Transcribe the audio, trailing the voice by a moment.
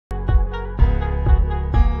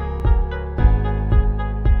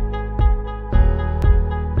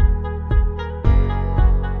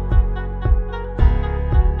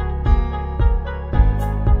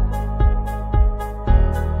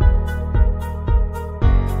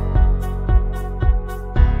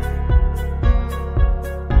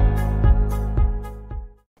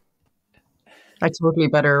I totally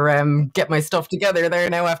better get my stuff together there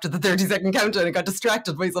now after the 30-second countdown. I got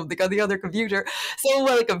distracted by something on the other computer. So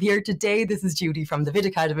welcome here today. This is Judy from the Vid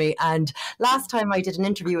Academy. And last time I did an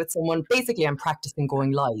interview with someone, basically I'm practicing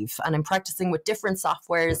going live and I'm practicing with different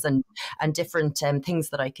softwares and different things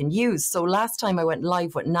that I can use. So last time I went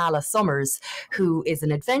live with Nala Summers, who is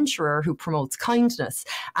an adventurer who promotes kindness.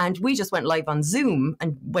 And we just went live on Zoom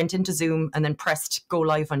and went into Zoom and then pressed go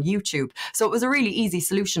live on YouTube. So it was a really easy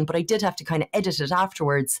solution, but I did have to kind of edit it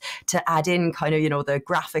afterwards to add in kind of, you know, the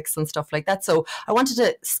graphics and stuff like that. So I wanted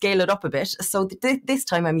to scale it up a bit. So this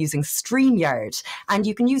time I'm using StreamYard, and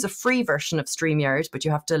you can use a free version of StreamYard, but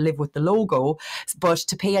you have to live with the logo. But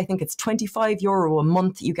to pay, I think it's €25 a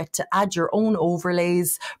month, you get to add your own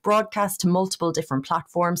overlays, broadcast to multiple different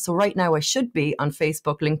platforms. So right now I should be on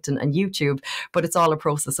Facebook, LinkedIn and YouTube, but it's all a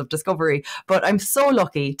process of discovery. But I'm so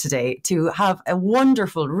lucky today to have a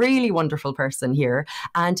wonderful, really wonderful person here,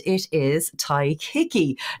 and it is Tadhg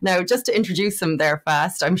Hickey. Now, just to introduce him there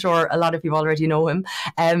fast, I'm sure a lot of you already know him.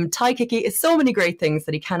 Tadhg Hickey is so many great things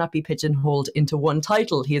that he cannot be pigeonholed into one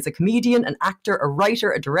title. He is a comedian, an actor, a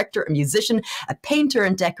writer, a director, a musician, a painter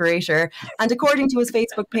and decorator. And according to his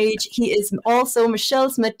Facebook page, he is also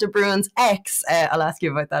Michelle Smith de Bruin's ex. I'll ask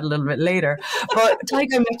you about that a little bit later. But Tadhg,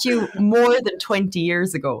 I met you more than 20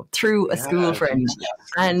 years ago through a school friend.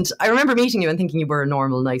 And I remember meeting you and thinking you were a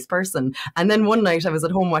normal, nice person. And then one night I was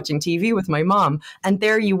at home watching TV with my mom, and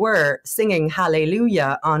there you were singing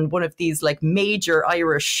Halleluiah on one of these like major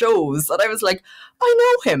Irish shows. And I was like, I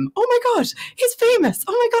know him. Oh my God, he's famous.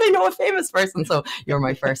 Oh my God, I know a famous person. So you're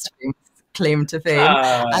my first claim to fame.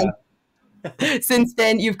 And since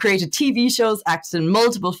then, you've created TV shows, acted in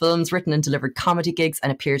multiple films, written and delivered comedy gigs,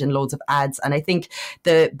 and appeared in loads of ads. And I think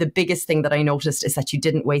the biggest thing that I noticed is that you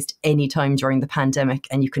didn't waste any time during the pandemic,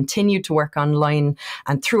 and you continued to work online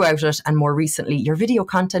and throughout it. And more recently, your video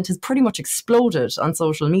content has pretty much exploded on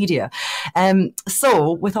social media.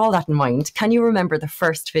 So with all that in mind, can you remember the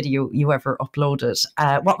first video you ever uploaded?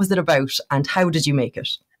 What was it about and how did you make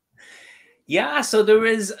it? Yeah, so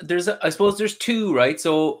I suppose there's two, right?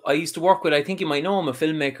 So I used to work with, I think you might know him, a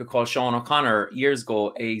filmmaker called Sean O'Connor years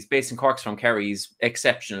ago. He's based in Cork, from Kerry. He's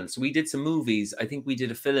exceptional. So we did some movies. I think we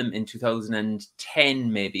did a film in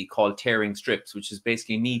 2010 maybe called Tearing Strips, which is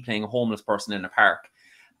basically me playing a homeless person in a park.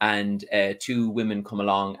 And two women come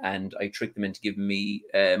along and I trick them into giving me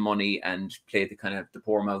money and play the kind of the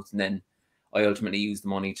poor mouth. And then I ultimately used the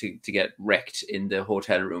money to get wrecked in the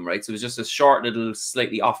hotel room, right? So it was just a short little,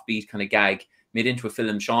 slightly offbeat kind of gag made into a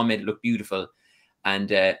film. Sean made it look beautiful.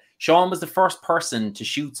 And Sean was the first person to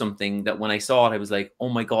shoot something that when I saw it, I was like, oh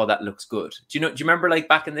my God, that looks good. Do you remember like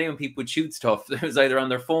back in the day when people would shoot stuff, it was either on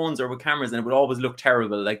their phones or with cameras and it would always look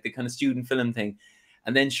terrible, like the kind of student film thing.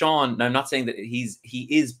 And then Sean, now I'm not saying that he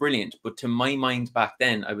is brilliant, but to my mind back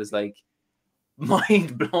then, I was like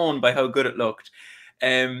mind blown by how good it looked.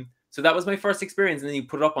 So that was my first experience. And then you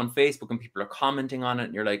put it up on Facebook and people are commenting on it.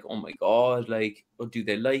 And you're like, oh my God, like, oh, do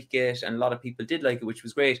they like it? And a lot of people did like it, which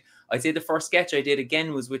was great. I'd say the first sketch I did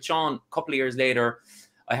again was with Sean. A couple of years later,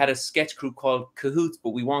 I had a sketch group called Cahoots,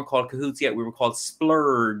 but we weren't called Cahoots yet. We were called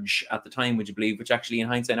Splurge at the time, would you believe? Which actually in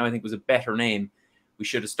hindsight now I think was a better name. We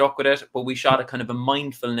should have stuck with it. But we shot a kind of a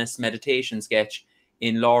mindfulness meditation sketch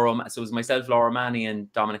in Laura. So it was myself, Laura Manny and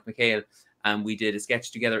Dominic McHale. And we did a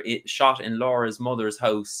sketch together. It shot in Laura's mother's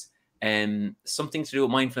house. Something to do with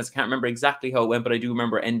mindfulness. I can't remember exactly how it went, but I do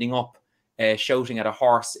remember ending up shouting at a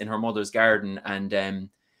horse in her mother's garden. And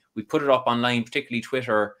we put it up online, particularly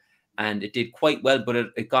Twitter, and it did quite well, but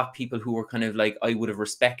it got people who were kind of like I would have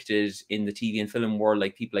respected in the TV and film world,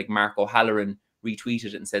 like people like Mark O'Halloran retweeted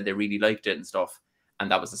it and said they really liked it and stuff. And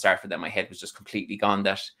that was the start for them. My head was just completely gone.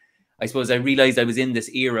 That I suppose I realized I was in this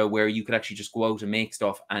era where you could actually just go out and make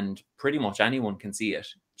stuff and pretty much anyone can see it.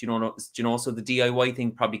 Do you know, so the DIY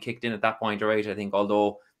thing probably kicked in at that point, right? I think,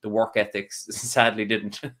 although the work ethics sadly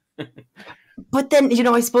didn't. But then, you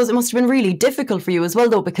know, I suppose it must have been really difficult for you as well,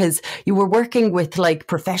 though, because you were working with like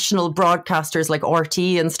professional broadcasters like RT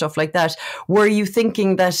and stuff like that. Were you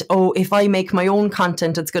thinking that, oh, if I make my own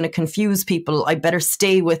content, it's going to confuse people. I better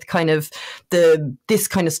stay with kind of this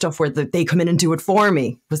kind of stuff where they come in and do it for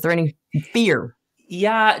me. Was there any fear?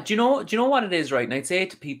 Yeah, do you know what it is, right? And I'd say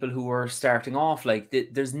to people who are starting off, like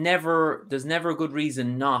there's never a good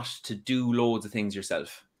reason not to do loads of things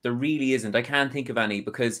yourself. There really isn't. I can't think of any,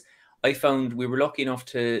 because I found we were lucky enough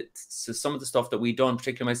to some of the stuff that we'd done,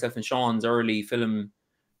 particularly myself and Sean's early film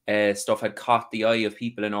stuff had caught the eye of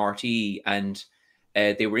people in RT, and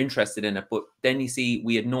they were interested in it. But then you see,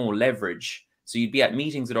 we had no leverage. So you'd be at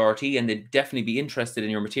meetings at RT and they'd definitely be interested in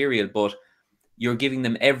your material, but you're giving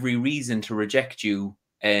them every reason to reject you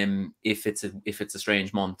if it's a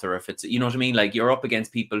strange month, or if it's, you know what I mean? Like, you're up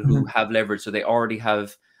against people who have leverage, so they already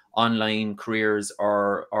have online careers,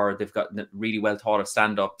 or they've got really well thought of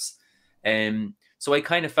stand-ups. So I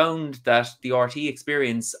kind of found that the RT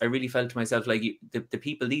experience, I really felt to myself, like, the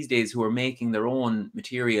people these days who are making their own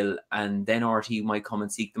material and then RT might come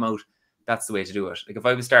and seek them out, that's the way to do it. Like, if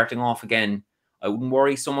I was starting off again, I wouldn't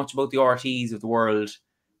worry so much about the RTs of the world.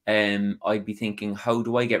 I'd be thinking, how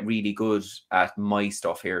do I get really good at my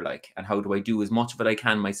stuff here? Like, and how do I do as much of it I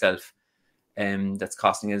can myself? That's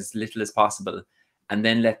costing as little as possible. And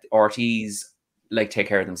then let the RTs, like, take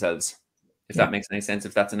care of themselves. If that makes any sense,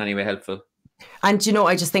 if that's in any way helpful. And, you know,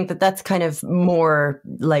 I just think that that's kind of more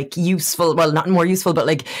like useful. Well, not more useful, but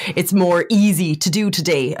like it's more easy to do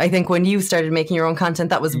today. I think when you started making your own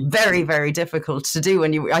content, that was very, very difficult to do.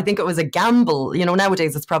 And I think it was a gamble. You know,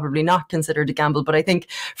 nowadays it's probably not considered a gamble, but I think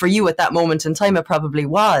for you at that moment in time, it probably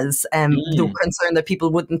was. The concern that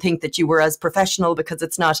people wouldn't think that you were as professional because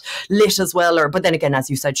it's not lit as well. But then again,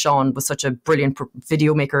 as you said, Sean was such a brilliant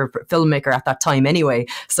video maker, filmmaker at that time anyway.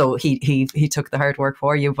 So he took the hard work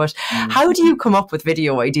for you. But how do you come up with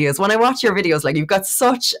video ideas? When I watch your videos, like, you've got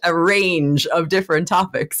such a range of different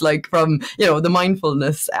topics, like from, you know, the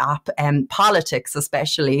mindfulness app and politics,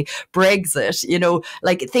 especially Brexit, you know,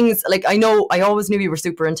 like things like, I always knew you were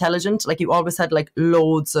super intelligent. Like, you always had like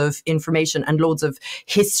loads of information and loads of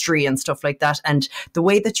history and stuff like that. And the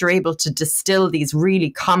way that you're able to distill these really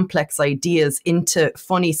complex ideas into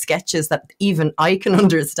funny sketches that even I can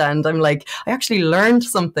understand, I'm like, I actually learned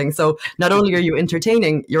something. So not only are you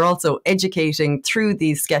entertaining, you're also educating through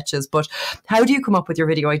these sketches. But how do you come up with your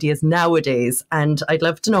video ideas nowadays? And I'd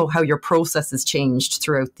love to know how your process has changed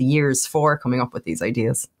throughout the years for coming up with these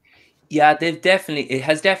ideas. Yeah, it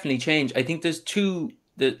has definitely changed. I think there's two,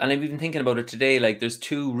 and I've been thinking about it today, like, there's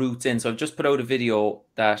two routes in. So I've just put out a video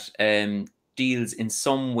that deals in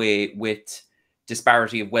some way with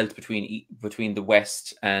disparity of wealth between the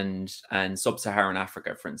West and sub-Saharan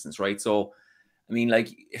Africa, for instance, right? So, I mean, like,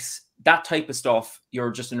 that type of stuff, you're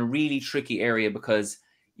just in a really tricky area because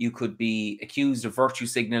you could be accused of virtue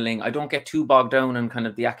signaling. I don't get too bogged down in kind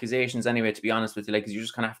of the accusations anyway, to be honest with you, like, because you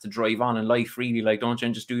just kind of have to drive on in life, really, like, don't you,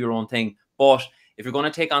 and just do your own thing. But if you're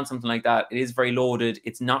going to take on something like that, it is very loaded.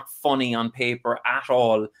 It's not funny on paper at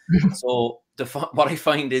all. So what I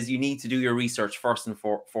find is you need to do your research first and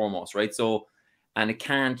foremost, right? So, and it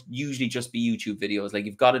can't usually just be YouTube videos. Like,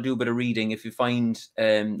 you've got to do a bit of reading. If you find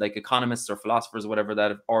like economists or philosophers or whatever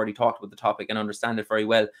that have already talked about the topic and understand it very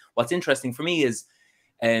well. What's interesting for me is,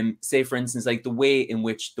 say, for instance, like, the way in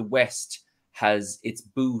which the West has its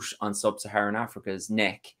boot on sub-Saharan Africa's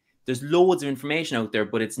neck. There's loads of information out there,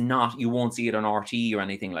 but it's not, you won't see it on RT or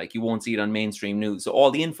anything. Like, you won't see it on mainstream news. So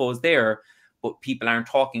all the info is there, but people aren't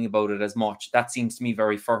talking about it as much. That seems to me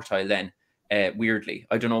very fertile then. Weirdly,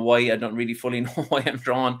 I don't know why. I don't really fully know why I'm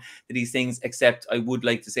drawn to these things, except I would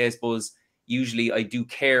like to say, I suppose, usually I do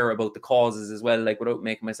care about the causes as well, like, without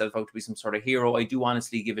making myself out to be some sort of hero. I do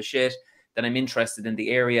honestly give a shit that I'm interested in the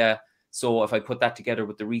area. So if I put that together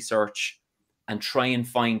with the research and try and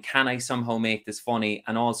find, can I somehow make this funny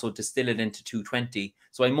and also distill it into 220?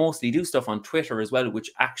 So I mostly do stuff on Twitter as well,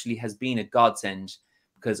 which actually has been a godsend,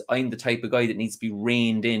 because I'm the type of guy that needs to be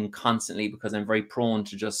reined in constantly, because I'm very prone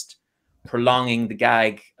to just prolonging the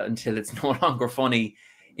gag until it's no longer funny.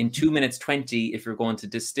 In 2 minutes 20, if you're going to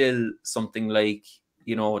distill something like,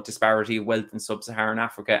 you know, disparity of wealth in sub-Saharan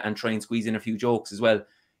Africa and try and squeeze in a few jokes as well,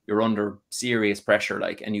 you're under serious pressure,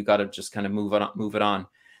 like, and you got to just kind of move it on.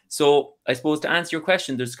 So I suppose, to answer your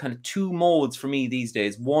question, there's kind of two modes for me these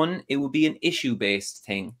days. One, it would be an issue-based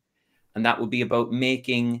thing, and that would be about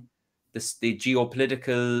making the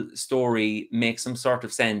geopolitical story make some sort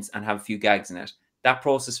of sense and have a few gags in it. That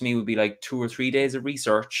process for me would be like 2 or 3 days of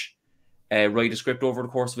research, write a script over the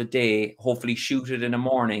course of a day, hopefully shoot it in the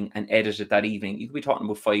morning and edit it that evening. You could be talking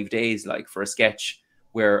about 5 days, like, for a sketch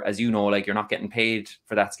where, as you know, like, you're not getting paid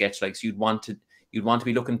for that sketch. Like, so you'd want to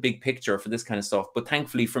be looking big picture for this kind of stuff. But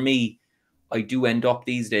thankfully for me, I do end up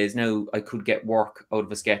these days now, I could get work out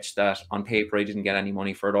of a sketch that on paper I didn't get any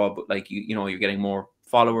money for at all. But, like, you know, you're getting more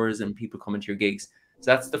followers and people coming to your gigs.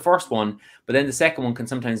 So that's the first one. But then the second one can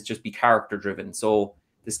sometimes just be character driven. So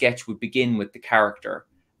the sketch would begin with the character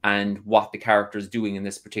and what the character is doing in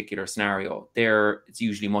this particular scenario. There, it's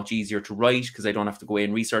usually much easier to write because I don't have to go away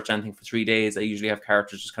and research anything for 3 days. I usually have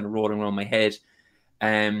characters just kind of rolling around my head.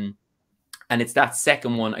 And it's that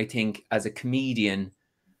second one, I think, as a comedian,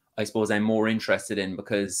 I suppose I'm more interested in,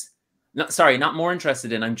 because, not more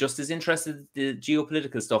interested in, I'm just as interested in the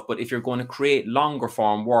geopolitical stuff. But if you're going to create longer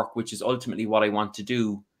form work, which is ultimately what I want to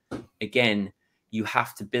do, again, you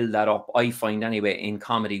have to build that up, I find anyway, in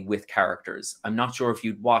comedy with characters. I'm not sure if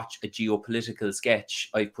you'd watch a geopolitical sketch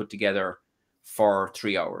I've put together for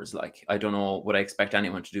 3 hours. Like, I don't know, would I expect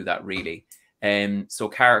anyone to do that really? So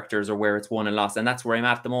characters are where it's won and lost, and that's where I'm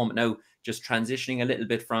at the moment now, just transitioning a little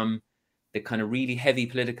bit from the kind of really heavy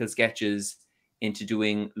political sketches into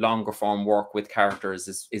doing longer form work with characters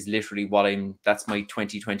is literally what that's my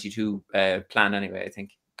 2022 plan anyway, I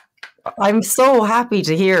think. I'm so happy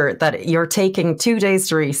to hear that you're taking 2 days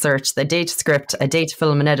to research, the day to script, a day to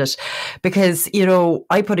film and edit, because, you know,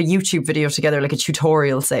 I put a YouTube video together, like a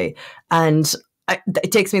tutorial, say, and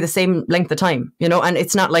it takes me the same length of time, you know, and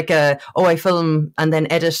it's not like I film and then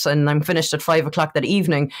edit and I'm finished at 5 o'clock that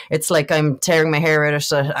evening. It's like I'm tearing my hair out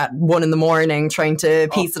at 1 a.m, trying to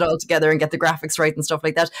piece it all together and get the graphics right and stuff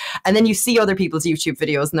like that. And then you see other people's YouTube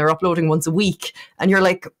videos and they're uploading once a week and you're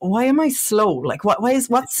like, why am I slow? Like,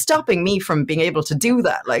 what's stopping me from being able to do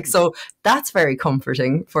that? Like, so that's very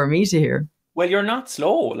comforting for me to hear. Well, you're not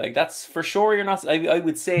slow, like that's for sure. You're not. I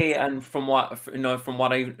would say, and from what from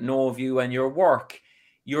what I know of you and your work,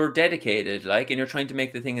 you're dedicated, like, and you're trying to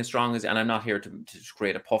make the thing as strong as. And I'm not here to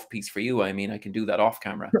create a puff piece for you. I mean, I can do that off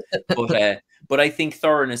camera, but I think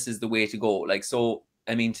thoroughness is the way to go. Like, so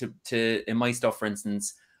I mean, to in my stuff, for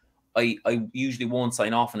instance, I usually won't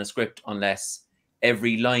sign off on a script unless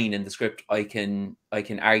every line in the script I can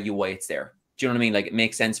argue why it's there. Do you know what I mean? Like, it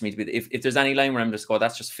makes sense to me to be, if there's any line where I'm just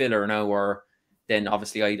that's just filler now, or then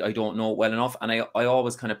obviously I don't know it well enough. And I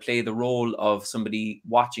always kind of play the role of somebody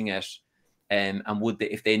watching it. And would they,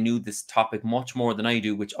 if they knew this topic much more than I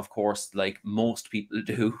do, which of course, like most people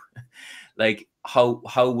do, like how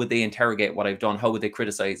would they interrogate what I've done? How would they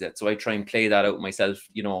criticize it? So I try and play that out myself,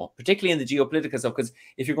 you know, particularly in the geopolitical stuff, because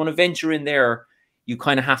if you're going to venture in there, you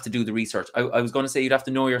kind of have to do the research. I was going to say you'd have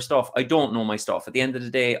to know your stuff. I don't know my stuff. At the end of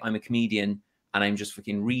the day, I'm a comedian and I'm just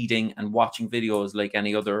fucking reading and watching videos like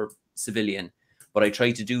any other civilian. But I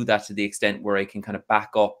try to do that to the extent where I can kind of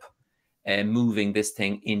back up moving this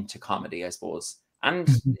thing into comedy, I suppose. And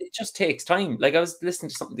it just takes time. Like, I was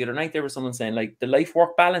listening to something the other night, there was someone saying, like, the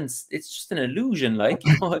life-work balance, it's just an illusion. Like,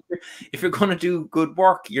 you know, if you're going to do good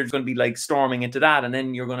work, you're going to be like storming into that, and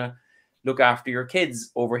then you're going to look after your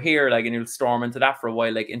kids over here, like, and you'll storm into that for a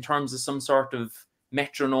while. Like, in terms of some sort of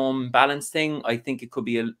metronome balance thing, I think it could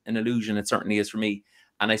be an illusion. It certainly is for me.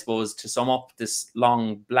 And I suppose to sum up this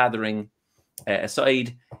long blathering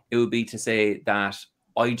aside, it would be to say that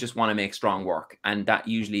I just want to make strong work, and that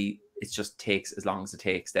usually it just takes as long as it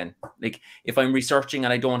takes. Then, like, if I'm researching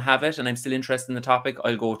and I don't have it and I'm still interested in the topic,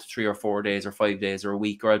 I'll go to 3 or 4 days or 5 days or a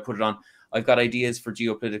week, or I'll put it on. I've got ideas for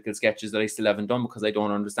geopolitical sketches that I still haven't done because I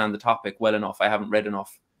don't understand the topic well enough. I haven't read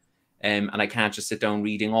enough. And I can't just sit down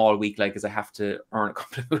reading all week, like, because I have to earn a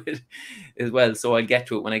couple of it as well. So I'll get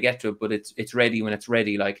to it when I get to it, but it's ready when it's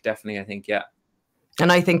ready. Like, definitely, I think, yeah.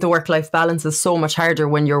 And I think the work-life balance is so much harder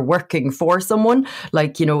when you're working for someone.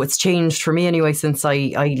 Like, you know, it's changed for me anyway since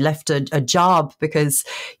I left a job, because,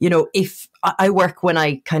 you know, if I work when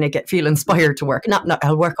I kind of feel inspired to work, not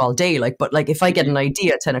I'll work all day, like, but like if I get an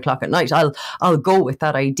idea at 10 o'clock at night, I'll go with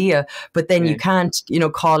that idea. But then you can't, you know,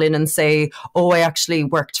 call in and say, oh, I actually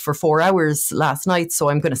worked for 4 hours last night, so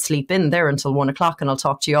I'm going to sleep in there until 1 o'clock and I'll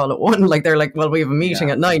talk to you all at 1. Like, they're like, well, we have a meeting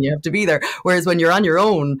at 9, you have to be there. Whereas when you're on your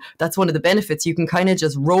own, that's one of the benefits. You can kind of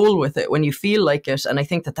just roll with it when you feel like it. And I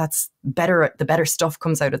think that's better. The better stuff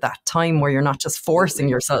comes out at that time, where you're not just forcing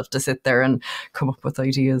yourself to sit there and come up with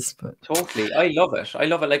ideas. But totally. I love it. I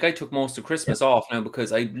love it. Like, I took most of Christmas off now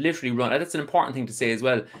because I literally run. That's an important thing to say as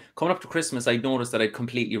well. Coming up to Christmas, I noticed that I'd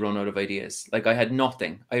completely run out of ideas. Like, I had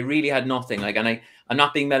nothing. I really had nothing. Like, and I'm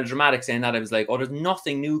not being melodramatic saying that. I was like, oh, there's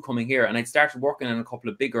nothing new coming here. And I'd started working on a couple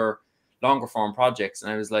of bigger, longer form projects. And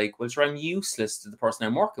I was like, well, sure, I'm useless to the person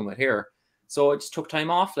I'm working with here. So I just took time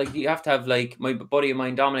off. Like, you have to have, like, my buddy of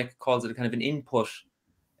mine, Dominic, calls it a kind of an input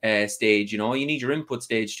stage. You know, you need your input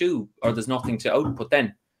stage too, or there's nothing to output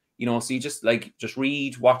then. You know, so you just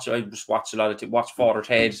read, watch. I just watched a lot of watch Father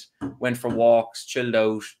Ted, went for walks, chilled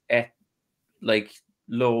out, ate like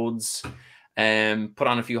loads, put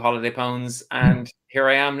on a few holiday pounds, and here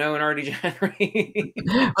I am now in early January.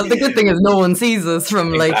 Well, the good thing is no one sees us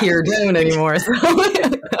from like here down anymore. So.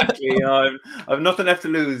 Exactly, you know, I've nothing left to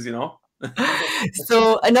lose, you know.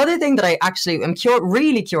 So another thing that I actually am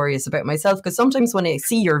really curious about myself, because sometimes when I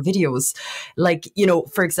see your videos, like, you know,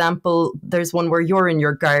 for example, there's one where you're in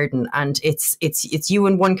your garden and it's you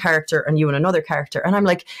and one character and you and another character, and I'm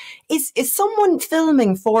like, is someone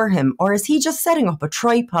filming for him, or is he just setting up a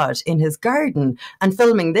tripod in his garden and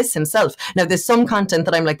filming this himself? Now, there's some content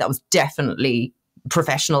that I'm like, that was definitely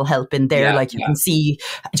professional help in there. Yeah, like you can see,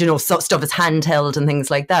 you know, stuff is handheld and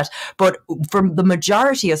things like that. But for the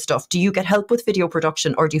majority of stuff, do you get help with video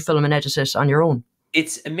production, or do you film and edit it on your own?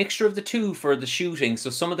 It's a mixture of the two for the shooting. So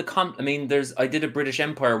some of the I mean, I did a British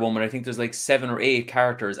Empire one where I think there's like 7 or 8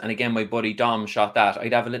 characters, and again, my buddy Dom shot that.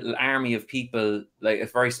 I'd have a little army of people, like a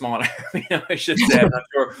very small army, I should say. I'm not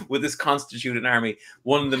sure would this constitute an army.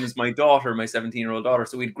 One of them is my daughter, my 17-year-old daughter.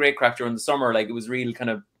 So we had great crack during the summer. Like, it was real kind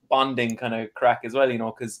of bonding kind of crack as well, you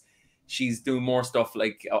know, because she's doing more stuff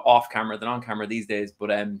like off camera than on camera these days. But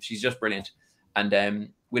she's just brilliant, and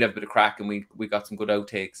we'd have a bit of crack, and we got some good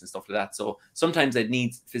outtakes and stuff like that. So sometimes I'd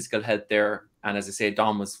need physical help there. And as I say,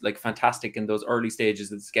 Dom was like fantastic in those early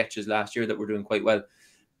stages of the sketches last year that were doing quite well.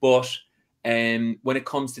 But when it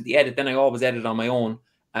comes to the edit, then I always edit on my own.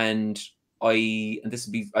 And this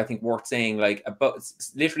would be, I think, worth saying, like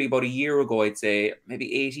literally about a year ago, I'd say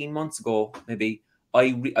maybe 18 months ago, maybe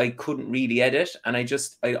I couldn't really edit. And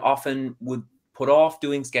I often would put off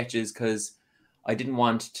doing sketches because I didn't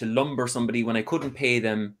want to lumber somebody when I couldn't pay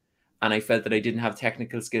them, and I felt that I didn't have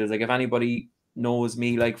technical skills. Like, if anybody knows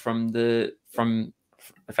me, like if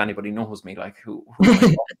anybody knows me, like who am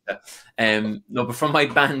I talking to? No, but from my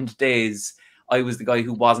band days, I was the guy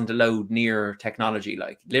who wasn't allowed near technology.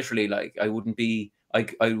 Like, literally, like I would be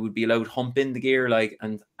allowed hump in the gear, like,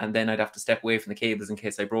 and then I'd have to step away from the cables in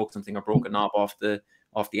case I broke something or broke a knob off the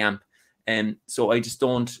amp. So I just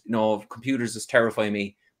don't, you know, computers just terrify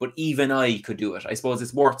me. But even I could do it. I suppose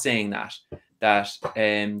it's worth saying that there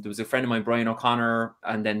was a friend of mine, Brian O'Connor,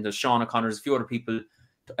 and then there's Sean O'Connor, there's a few other people,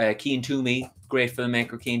 Cian Toomey, great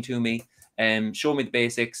filmmaker, Cian Toomey, showed me the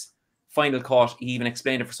basics. Final Cut, he even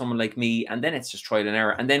explained it for someone like me, and then it's just trial and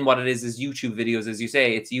error. And then what it is YouTube videos, as you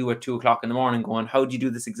say, it's you at 2 o'clock in the morning going, how do you do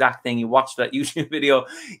this exact thing? You watch that YouTube video,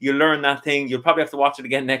 you learn that thing, you'll probably have to watch it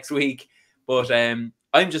again next week. But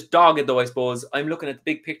I'm just dogged though, I suppose. I'm looking at the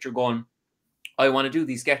big picture going, I want to do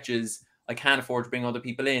these sketches. I can't afford to bring other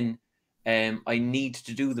people in. I need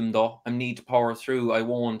to do them though. I need to power through. I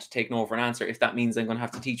won't take no for an answer. If that means I'm going to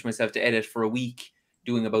have to teach myself to edit for a week,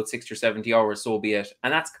 doing about 60 or 70 hours, so be it.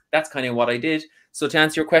 And that's kind of what I did. So to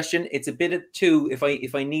answer your question, it's a bit of two.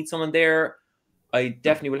 If I need someone there, I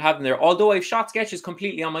definitely will have them there. Although I've shot sketches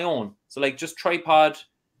completely on my own. So like just tripod.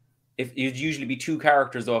 If it'd usually be 2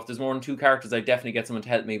 characters though. If there's more than 2 characters, I definitely get someone to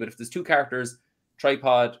help me. But if there's 2 characters,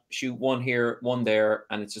 tripod, shoot one here, one there,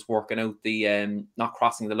 and it's just working out the not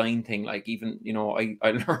crossing the line thing. Like, even, you know, I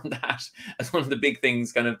learned that as one of the big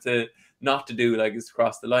things kind of to not to do, like, is to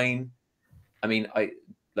cross the line. I mean,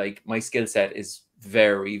 my skill set is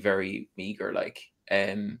very, very meager, like,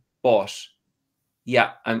 but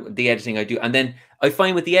yeah, the editing I do. And then I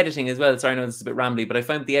find with the editing as well, sorry, I know this is a bit rambly, but I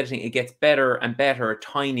find with the editing, it gets better and better a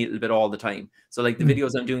tiny little bit all the time. So like the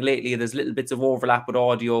videos I'm doing lately, there's little bits of overlap with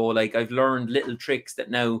audio. Like, I've learned little tricks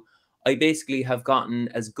that now I basically have gotten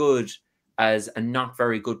as good as a not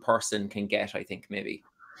very good person can get, I think, maybe.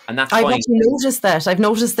 And that's I've fine. actually noticed that. I've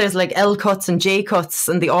noticed there's like L cuts and J cuts,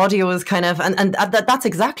 and the audio is kind of, and that's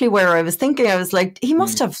exactly where I was thinking. I was like, he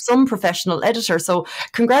must have some professional editor. So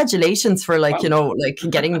congratulations for, like, you know, like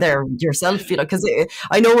getting there yourself, you know, because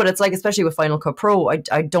I know what it's like, especially with Final Cut Pro.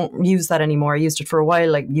 I don't use that anymore. I used it for a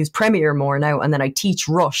while. I use Premiere more now, and then I teach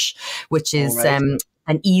Rush, which is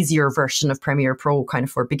an easier version of Premiere Pro kind of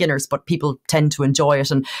for beginners, but people tend to enjoy it.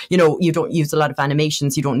 And, you know, you don't use a lot of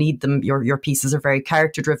animations. You don't need them. Your pieces are very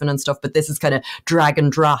character driven and stuff, but this is kind of drag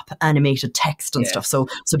and drop animated text and stuff. So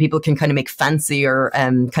people can kind of make fancier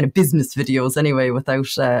kind of business videos anyway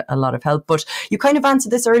without a lot of help. But you kind of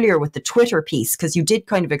answered this earlier with the Twitter piece, because you did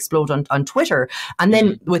kind of explode on Twitter. And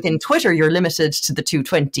then within Twitter, you're limited to the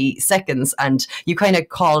 220 seconds. And you kind of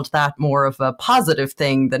called that more of a positive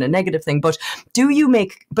thing than a negative thing. But do you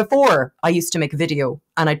before I used to make a video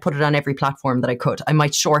and I'd put it on every platform that I could. I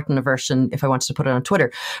might shorten a version if I wanted to put it on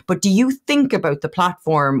Twitter. But do you think about the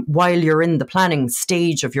platform while you're in the planning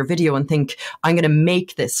stage of your video and think, I'm going to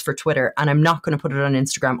make this for Twitter and I'm not going to put it on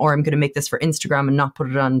Instagram, or I'm going to make this for Instagram and not put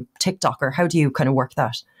it on TikTok? Or how do you kind of work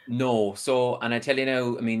that? No. So, and I tell you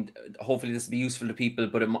now, I mean, hopefully this will be useful to people,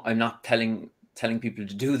 but I'm not telling people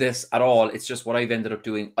to do this at all. It's just what I've ended up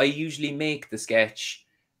doing. I usually make the sketch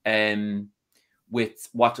with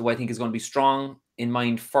what do I think is going to be strong in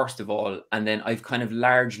mind first of all, and then I've kind of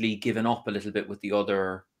largely given up a little bit with the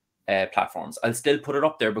other platforms. I'll still put it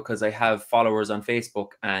up there because I have followers on Facebook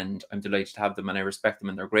and I'm delighted to have them and I respect them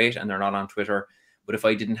and they're great and they're not on Twitter. But if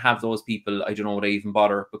I didn't have those people, I don't know would I even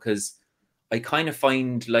bother, because I kind of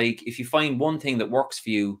find, like, if you find one thing that works for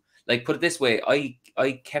you, like, put it this way,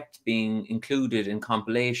 I kept being included in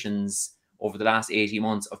compilations over the last 18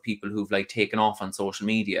 months of people who've like taken off on social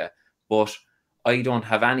media, but I don't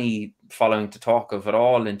have any following to talk of at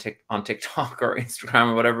all on TikTok or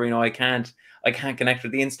Instagram or whatever. You know, I can't connect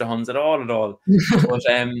with the Insta Huns at all. But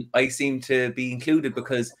I seem to be included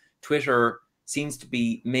because Twitter seems to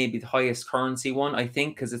be maybe the highest currency one, I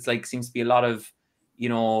think, because it's like seems to be a lot of, you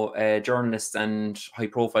know, journalists and high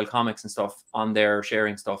profile comics and stuff on there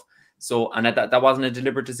sharing stuff. So, and that wasn't a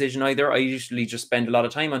deliberate decision either. I usually just spend a lot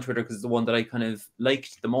of time on Twitter because it's the one that I kind of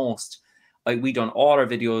liked the most. We done all our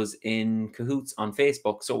videos in cahoots on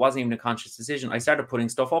Facebook, so it wasn't even a conscious decision. I started putting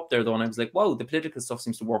stuff up there though, and I was like, wow, the political stuff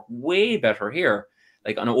seems to work way better here.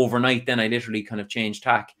 Like on overnight, then I literally kind of changed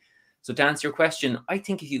tack. So to answer your question, I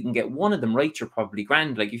think if you can get one of them right, you're probably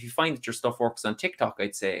grand. Like if you find that your stuff works on TikTok,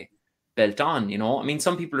 I'd say belt on, you know. I mean,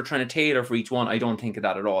 some people are trying to tailor for each one. I don't think of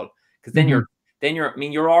that at all. Because then I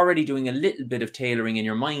mean, you're already doing a little bit of tailoring in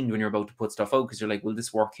your mind when you're about to put stuff out because you're like, will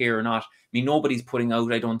this work here or not? I mean, nobody's putting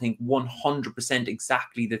out, I don't think, 100%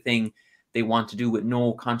 exactly the thing they want to do with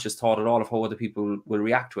no conscious thought at all of how other people will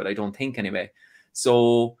react to it. I don't think anyway.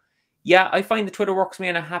 So yeah, I find the Twitter works for me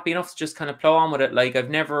and I'm happy enough to just kind of plow on with it. Like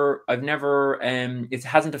it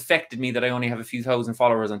hasn't affected me that I only have a few thousand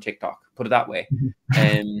followers on TikTok, put it that way.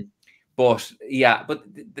 But yeah, but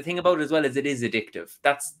the thing about it as well is it is addictive.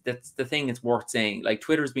 That's the thing it's worth saying. Like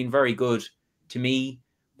Twitter's been very good to me,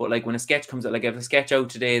 but like when a sketch comes out, like I have a sketch out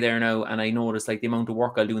today there now, and I notice like the amount of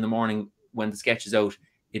work I'll do in the morning when the sketch is out,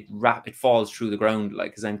 it falls through the ground,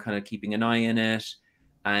 like because I'm kind of keeping an eye on it,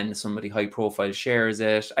 and somebody high profile shares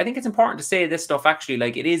it. I think it's important to say this stuff actually,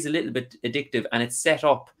 like it is a little bit addictive, and it's set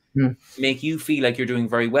up to make you feel like you're doing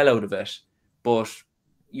very well out of it, but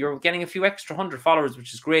you're getting a few extra 100 followers,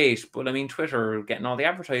 which is great. But I mean, Twitter getting all the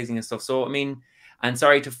advertising and stuff. So I mean, and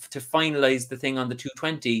sorry to finalize the thing on the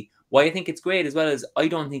 220. Why I think it's great as well is I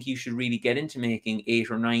don't think you should really get into making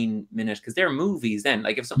 8 or 9 minute, because they're movies then.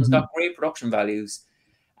 Like if something's got great production values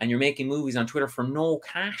and you're making movies on Twitter for no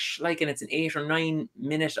cash, like, and it's an 8 or 9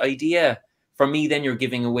 minute idea, for me, then you're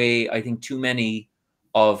giving away, I think, too many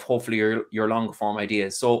of hopefully your longer form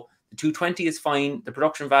ideas. So the 220 is fine. The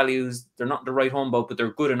production values, they're not the right home about, but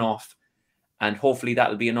they're good enough. And hopefully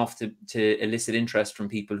that'll be enough to elicit interest from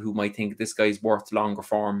people who might think this guy's worth longer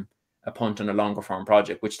form, a punt on a longer form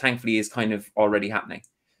project, which thankfully is kind of already happening.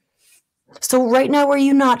 So right now, are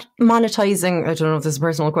you not monetizing? I don't know if this is a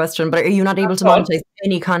personal question, but are you not able to monetize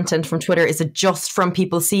any content from Twitter? Is it just from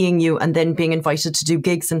people seeing you and then being invited to do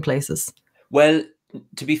gigs in places? Well,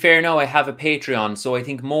 to be fair now, I have a Patreon. So I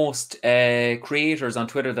think most creators on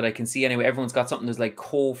Twitter that I can see anyway, everyone's got something. There's like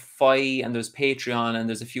Ko-Fi and there's Patreon and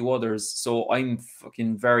there's a few others. So I'm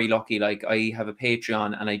fucking very lucky. Like I have a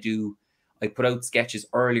Patreon and I put out sketches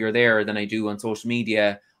earlier there than I do on social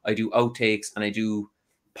media. I do outtakes and I do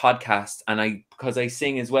podcasts, and because I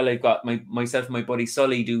sing as well, I've got myself and my buddy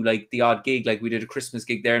Sully do like the odd gig. Like we did a Christmas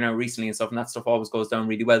gig there now recently and stuff, and that stuff always goes down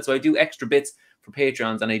really well. So I do extra bits for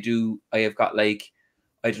Patreons, and I have got like,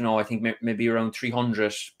 I don't know, I think maybe around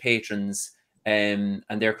 300 patrons, and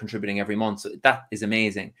they're contributing every month. So that is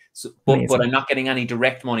amazing. So but I'm not getting any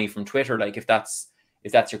direct money from Twitter. Like if that's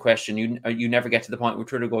your question, you never get to the point where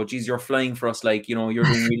Twitter go, geez, you're flying for us, like, you know, you're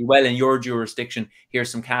doing really well in your jurisdiction, here's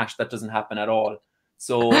some cash. That doesn't happen at all.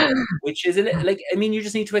 So, which is like, I mean, you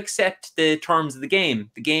just need to accept the terms of the game.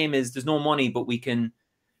 The game is there's no money, but we can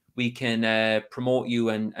promote you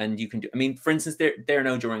and you can do. I mean, for instance, they're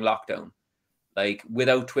now during lockdown. Like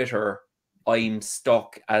without Twitter, I'm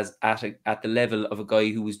stuck at the level of a guy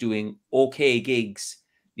who was doing okay gigs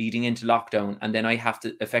leading into lockdown, and then I have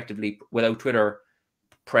to effectively, without Twitter,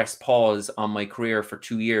 press pause on my career for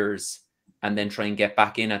 2 years. And then try and get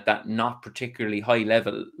back in at that not particularly high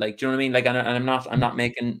level. Like, do you know what I mean? Like, and I'm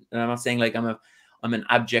not saying like I'm an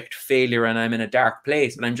abject failure and I'm in a dark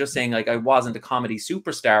place, but I'm just saying like I wasn't a comedy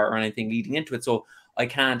superstar or anything leading into it. So I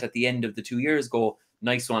can't at the end of the 2 years go,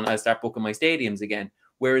 nice one, I'll start booking my stadiums again.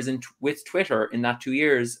 Whereas with Twitter in that 2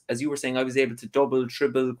 years, as you were saying, I was able to double,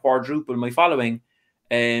 triple, quadruple my following,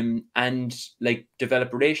 and like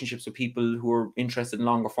develop relationships with people who are interested in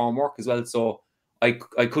longer form work as well. So I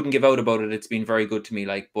couldn't give out about it. It's been very good to me,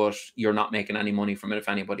 like, but you're not making any money from it if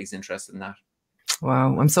anybody's interested in that.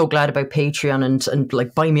 Wow, I'm so glad about Patreon and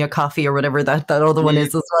like buy me a coffee or whatever that other one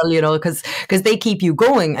is as well, you know, because they keep you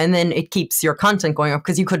going and then it keeps your content going up,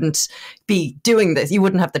 because you couldn't be doing this. You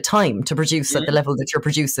wouldn't have the time to produce at the level that you're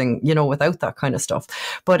producing, you know, without that kind of stuff.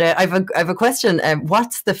 But I have a question.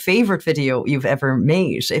 What's the favorite video you've ever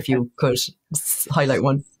made, if you could highlight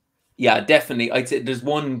one? Yeah, definitely. I'd say there's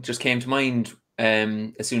one just came to mind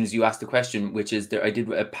as soon as you asked the question, which is I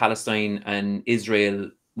did a Palestine and Israel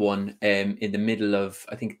one in the middle of,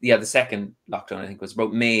 I think, the second lockdown, I think was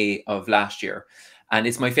about May of last year. And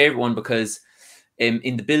it's my favorite one because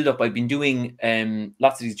in the build up, I've been doing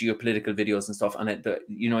lots of these geopolitical videos and stuff, and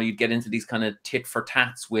you'd get into these kind of tit for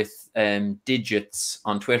tats with digits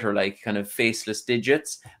on Twitter, like kind of faceless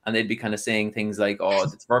digits, and they'd be kind of saying things like, "Oh,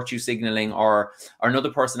 it's virtue signaling," or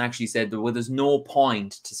another person actually said, "Well, there's no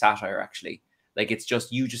point to satire. Actually, like it's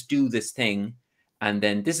just you just do this thing." And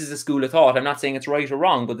then this is a school of thought. I'm not saying it's right or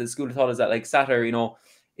wrong, but the school of thought is that like satire,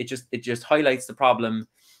 it just highlights the problem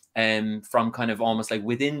from kind of almost like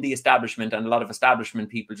within the establishment, and a lot of establishment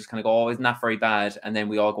people just kind of go, "Oh, isn't that very bad?" And then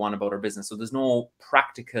we all go on about our business. So there's no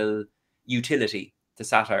practical utility to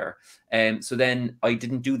satire. So then I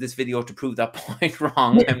didn't do this video to prove that point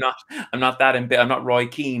wrong. I'm not I'm not Roy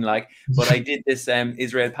Keane, like, but I did this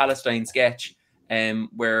Israel-Palestine sketch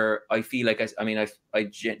where I feel like I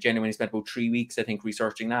genuinely spent about 3 weeks, I think,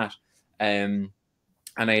 researching that. And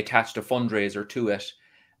I attached a fundraiser to it.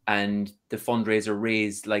 And the fundraiser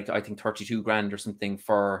raised like, I think 32 grand or something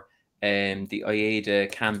for the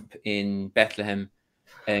IADA camp in Bethlehem,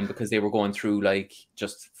 because they were going through like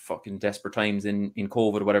just fucking desperate times in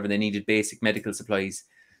COVID or whatever. They needed basic medical supplies.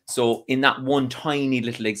 So in that one tiny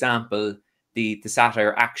little example, the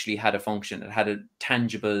satire actually had a function. It had a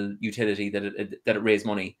tangible utility that it raised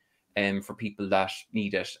money for people that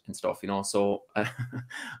need it and stuff, So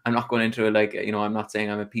I'm not going into it like, I'm not saying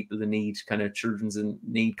I'm a people in need kind of children's in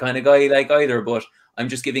need kind of guy like either, but I'm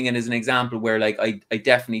just giving it as an example where like I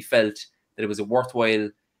definitely felt that it was a worthwhile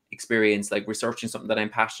experience, like researching something that I'm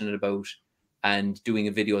passionate about and doing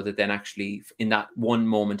a video that then actually in that one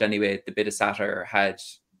moment anyway, the bit of satire had,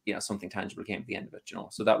 something tangible came at the end of it,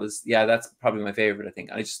 So that was, that's probably my favorite, I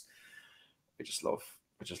think. I just love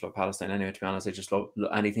Palestine anyway, to be honest. I just love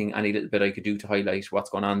any little bit I could do to highlight what's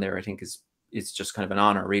going on there. I think is just kind of an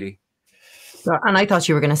honor, really. And I thought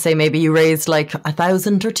you were going to say maybe you raised like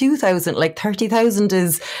 1,000 or 2,000. Like 30,000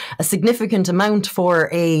 is a significant amount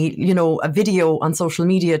for a video on social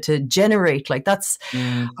media to generate. Like I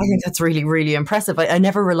think that's really, really impressive. I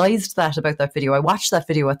never realized that about that video. I watched that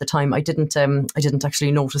video at the time. I didn't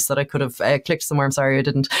actually notice that I could have clicked somewhere. I'm sorry, I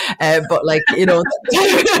didn't. But like, can I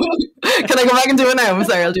go back and do it now? I'm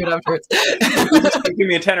sorry, I'll do it afterwards. Just give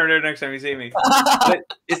me a tenner there next time you see me. But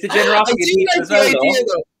it's the generosity as well,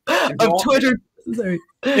 though. Of Twitter, sorry.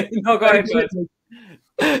 No, go ahead.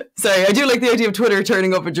 Sorry, I do like the idea of Twitter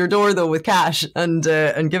turning up at your door though with cash and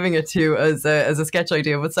giving it to you as a sketch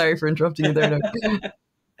idea. But sorry for interrupting you there.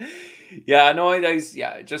 Yeah, no, I was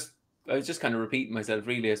just kind of repeating myself.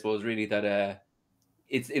 Really, I suppose, really that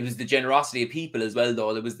it was the generosity of people as well,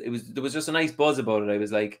 though. There was just a nice buzz about it. I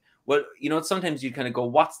was like, well, sometimes you kind of go,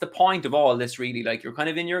 what's the point of all this, really? Like, you're kind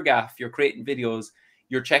of in your gaff, you're creating videos.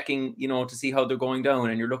 You're checking, to see how they're going down,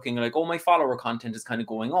 and you're looking like, oh, my follower content is kind of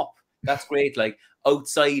going up. That's great. Like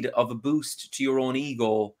outside of a boost to your own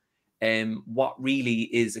ego, what really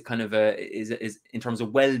is a kind of is in terms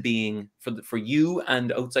of well-being for you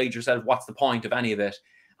and outside yourself, what's the point of any of it?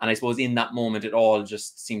 And I suppose in that moment, it all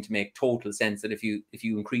just seemed to make total sense that if you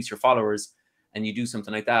increase your followers and you do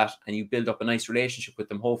something like that and you build up a nice relationship with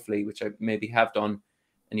them, hopefully, which I maybe have done,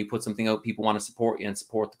 and you put something out, people want to support you and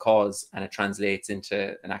support the cause, and it translates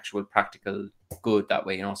into an actual practical good that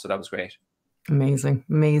way, So that was great. Amazing.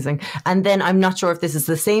 And then I'm not sure if this is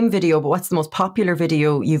the same video, but what's the most popular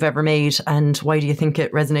video you've ever made, and why do you think it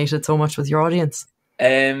resonated so much with your audience?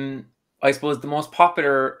 I suppose the most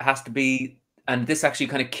popular has to be, and this actually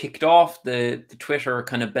kind of kicked off the Twitter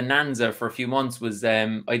kind of bonanza for a few months, was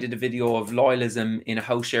I did a video of loyalism in a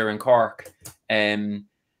house share in Cork.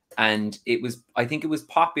 And I think it was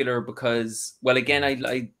popular because, well, again,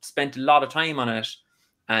 I spent a lot of time on it,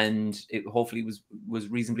 and it hopefully was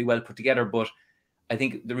reasonably well put together. But I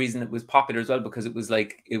think the reason it was popular as well, because it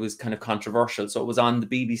was kind of controversial. So it was on the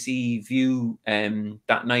BBC View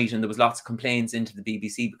that night, and there was lots of complaints into the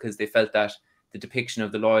BBC because they felt that the depiction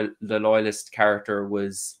of the loyalist character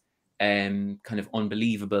was kind of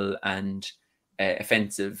unbelievable and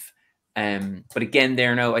offensive. But again,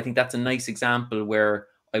 there now, I think that's a nice example where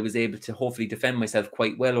I was able to hopefully defend myself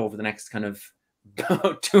quite well over the next kind of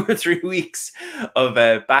 2 or 3 weeks of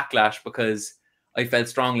backlash, because I felt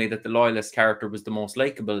strongly that the loyalist character was the most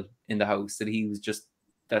likable in the house, that he was just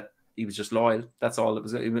loyal. That's all it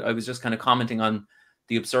was. I was just kind of commenting on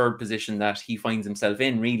the absurd position that he finds himself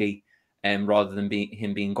in, really, rather than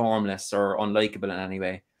him being gormless or unlikable in any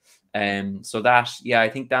way. So that, I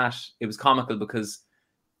think that it was comical, because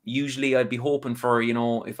usually I'd be hoping for,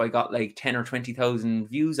 if I got like 10 or 20,000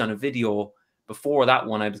 views on a video before that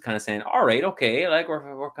one, I was kind of saying, all right, okay, like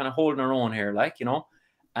we're kind of holding our own here, like,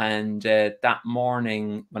 And that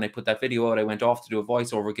morning when I put that video out, I went off to do a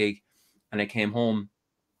voiceover gig, and I came home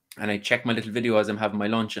and I check my little video as I'm having my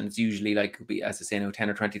lunch, and it's usually like, could be, as I say now, 10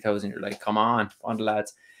 or 20,000. You're like, come on the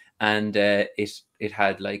lads. And it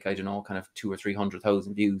had like, I don't know, kind of 200,000 or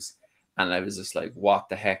 300,000 views. And I was just like, what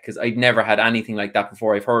the heck? Because I'd never had anything like that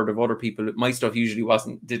before. I've heard of other people. My stuff usually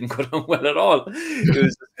didn't go down well at all. It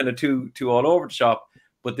was just kind of too all over the shop.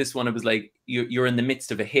 But this one, it was like, you're in the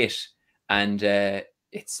midst of a hit, and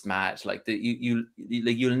it's mad. Like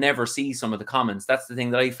you'll never see some of the comments. That's the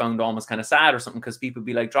thing that I found almost kind of sad or something, because people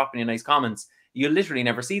be like dropping you nice comments. You literally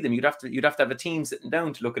never see them. You'd have to have a team sitting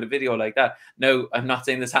down to look at a video like that. Now, I'm not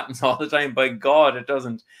saying this happens all the time. By God, it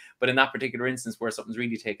doesn't. But in that particular instance where something's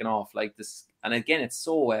really taken off like this, and again, it's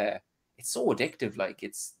so addictive. Like,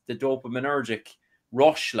 it's the dopaminergic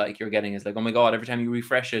rush like you're getting. Is like, oh my God, every time you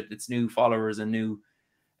refresh it, it's new followers and new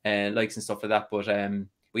likes and stuff like that.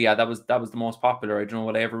 But yeah, that was the most popular. I don't know,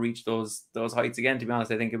 will I ever reach those heights again, to be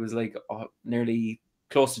honest. I think it was like nearly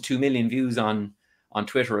close to 2 million views on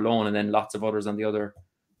Twitter alone, and then lots of others on the other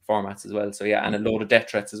formats as well. So yeah, and a load of death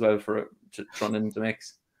threats as well for thrown into the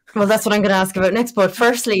mix. Well, that's what I'm going to ask about next. But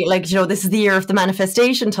firstly, like, you know, this is the year of the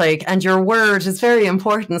manifestation, Tadhg, and your word is very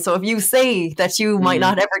important. So if you say that you might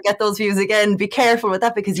not ever get those views again, be careful with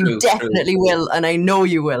that, because you definitely will. And I know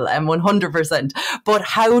you will, and 100%. But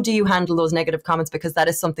how do you handle those negative comments? Because that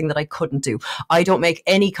is something that I couldn't do. I don't make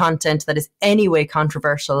any content that is any way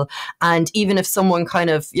controversial. And even if someone kind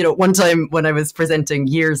of, you know, one time when I was presenting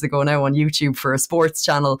years ago now on YouTube for a sports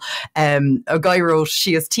channel, a guy wrote,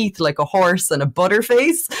 "She has teeth like a horse and a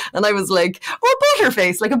butterface." And I was like, oh,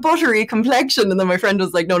 butterface, like a buttery complexion. And then my friend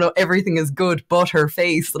was like, no, everything is good, but her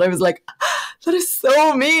face. And I was like, that is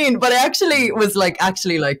so mean. But I actually was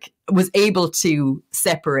was able to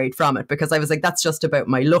separate from it, because I was like, that's just about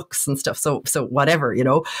my looks and stuff. So whatever, you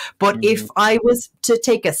know. But if I was to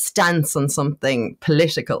take a stance on something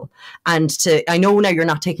political, and I know now you're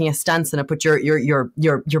not taking a stance on it, but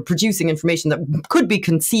you're producing information that could be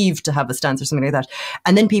conceived to have a stance or something like that,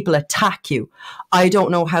 and then people attack you, I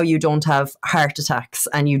don't know how you don't have heart attacks,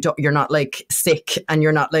 and you're not like sick, and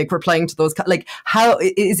you're not like replying to those, like, how are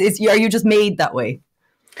you just made that way?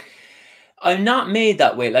 I'm not made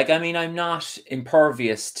that way. Like, I mean, I'm not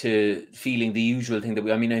impervious to feeling the usual thing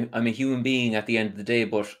that I mean, I'm a human being at the end of the day,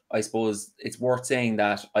 but I suppose it's worth saying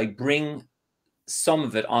that I bring some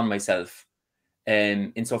of it on myself.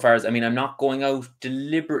 Insofar as, I mean, I'm not going out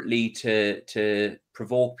deliberately to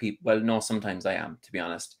provoke people. Well, no, sometimes I am, to be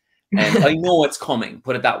honest. I know it's coming,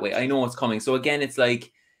 put it that way. I know it's coming. So again, it's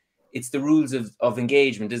like, it's the rules of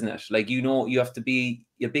engagement, isn't it? Like, you know, you have to be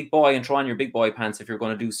a big boy and throw on your big boy pants if you're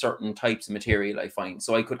going to do certain types of material, I find.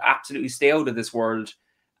 So I could absolutely stay out of this world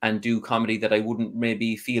and do comedy that I wouldn't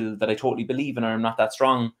maybe feel that I totally believe in, or I'm not that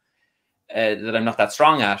strong, that I'm not that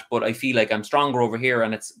strong at, but I feel like I'm stronger over here,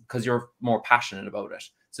 and it's because you're more passionate about it.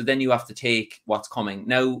 So then you have to take what's coming.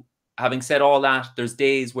 Now, having said all that, there's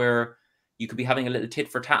days where you could be having a little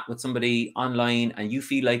tit for tat with somebody online, and you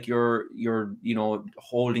feel like you're you know,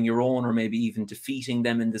 holding your own, or maybe even defeating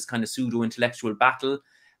them in this kind of pseudo intellectual battle,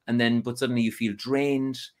 but suddenly you feel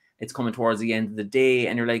drained. It's coming towards the end of the day,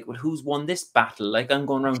 and you're like, well, who's won this battle? Like, I'm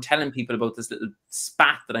going around telling people about this little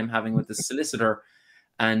spat that I'm having with this solicitor,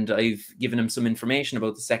 and I've given him some information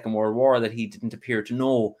about the Second World War that he didn't appear to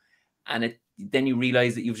know. And then you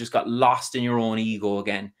realize that you've just got lost in your own ego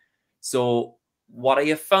again. So what I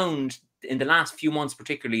have found in the last few months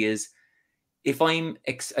particularly is, I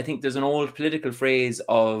think there's an old political phrase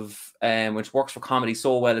of which works for comedy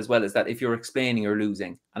so well as that if you're explaining, you're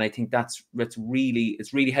losing. And I think it's really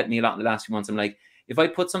helped me a lot in the last few months. I'm like, if I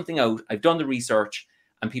put something out, I've done the research,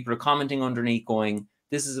 and people are commenting underneath going,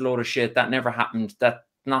 this is a load of shit, that never happened,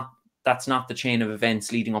 that's not the chain of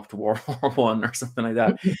events leading up to World War I or something like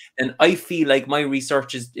that. And I feel like my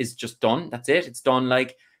research is just done. That's it. It's done.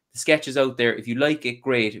 Like, the sketch is out there. If you like it,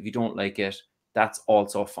 great. If you don't like it, that's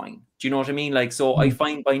also fine. Do you know what I mean? Like, so I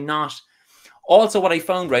find by not... Also, what I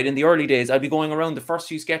found, right, in the early days, I'd be going around the first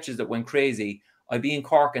few sketches that went crazy. I'd be in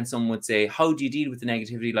Cork, and someone would say, how do you deal with the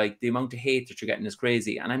negativity? Like, the amount of hate that you're getting is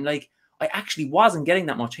crazy. And I'm like, I actually wasn't getting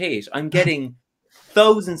that much hate. I'm getting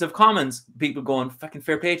thousands of comments, people going, fucking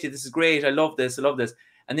fair play to you, this is great, I love this.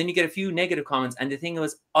 And then you get a few negative comments, and the thing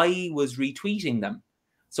was, I was retweeting them.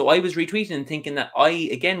 So I was retweeting and thinking that I,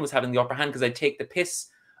 again, was having the upper hand, because I take the piss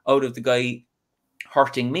out of the guy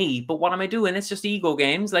hurting me. But what am I doing? It's just ego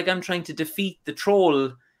games. Like, I'm trying to defeat the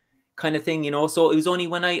troll kind of thing, you know. So it was only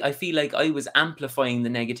when I feel like I was amplifying the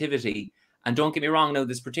negativity. And don't get me wrong, now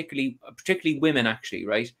there's particularly women, actually,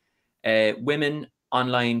 right? Women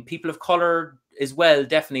online, people of color as well,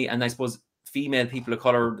 definitely. And I suppose female people of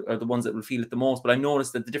color are the ones that will feel it the most. But I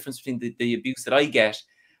noticed that the difference between the abuse that I get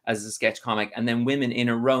as a sketch comic, and then women in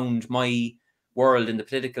around my world, in the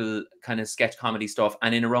political kind of sketch comedy stuff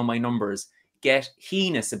and in around my numbers, get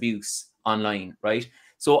heinous abuse online, right?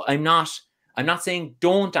 So I'm not saying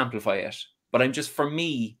don't amplify it, but I'm just, for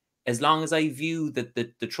me, as long as I view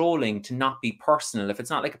the trolling to not be personal, if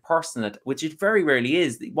it's not like a personal, which it very rarely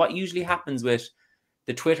is, what usually happens with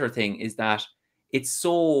the Twitter thing is that it's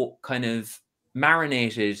so kind of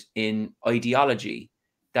marinated in ideology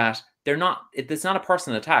that it's not a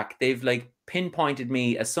personal attack. They've like pinpointed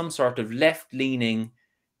me as some sort of left-leaning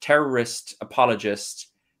terrorist apologist,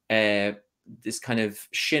 this kind of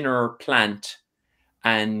Shinner plant,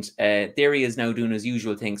 and there he is now doing his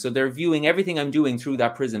usual thing. So they're viewing everything I'm doing through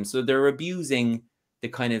that prism. So they're abusing the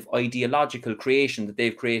kind of ideological creation that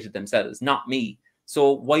they've created themselves, not me.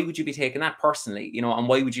 So why would you be taking that personally, you know? And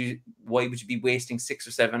why would you be wasting 6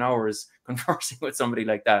 or 7 hours conversing with somebody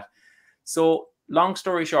like that? So long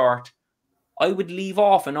story short, I would leave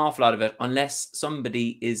off an awful lot of it unless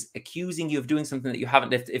somebody is accusing you of doing something that you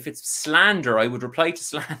haven't. If it's slander, I would reply to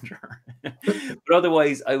slander. But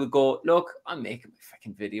otherwise, I would go, look, I'm making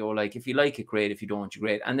my freaking video. Like, if you like it, great. If you don't, you're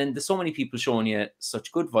great. And then there's so many people showing you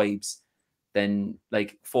such good vibes, then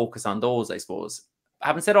like focus on those, I suppose.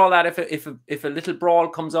 Having said all that, if a little brawl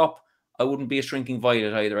comes up, I wouldn't be a shrinking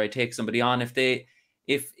violet either. I'd take somebody on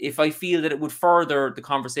if I feel that it would further the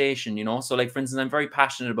conversation, you know. So like, for instance, I'm very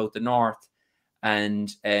passionate about the North,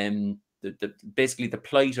 and basically the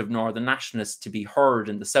plight of Northern nationalists to be heard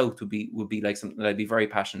in the South would be like something that I'd be very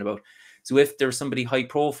passionate about. So if there's somebody high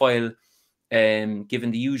profile,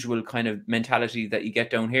 given the usual kind of mentality that you get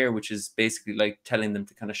down here, which is basically like telling them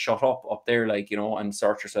to kind of shut up there, like, you know, and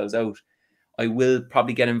sort yourselves out, I will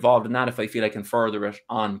probably get involved in that if I feel I can further it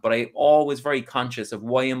on. But I'm always very conscious of,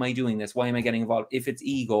 why am I doing this? Why am I getting involved? If it's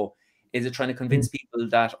ego, is it trying to convince people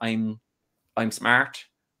that I'm smart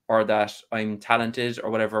or that I'm talented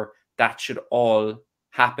or whatever? That should all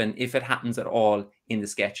happen, if it happens at all, in the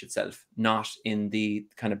sketch itself, not in the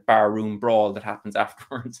kind of barroom brawl that happens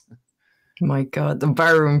afterwards. My God, the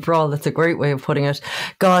barroom brawl, that's a great way of putting it.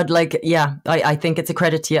 God, like, yeah, I think it's a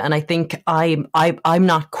credit to you. And I think I'm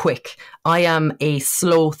not quick. I am a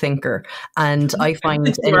slow thinker. And I find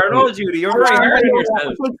you are not, Judy. You're very hard on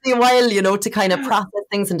yourself. It takes me a while, you know, to kind of process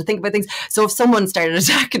things and to think about things. So if someone started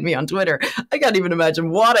attacking me on Twitter, I can't even imagine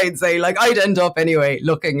what I'd say. Like, I'd end up anyway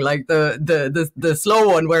looking like the slow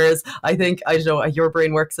one. Whereas I think, I don't know, your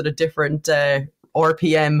brain works at a different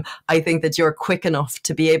RPM. I think that you're quick enough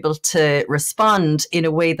to be able to respond in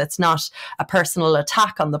a way that's not a personal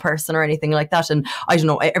attack on the person or anything like that. And I don't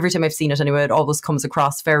know, every time I've seen it anyway, it always comes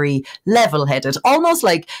across very level-headed, almost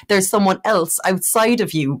like there's someone else outside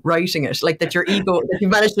of you writing it, like that your ego, that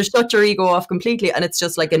you've managed to shut your ego off completely, and it's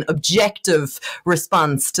just like an objective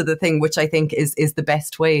response to the thing, which I think is the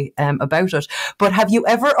best way about it. But have you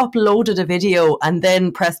ever uploaded a video and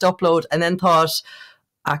then pressed upload and then thought,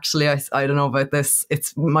 actually, I don't know about this,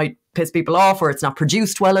 it might piss people off, or it's not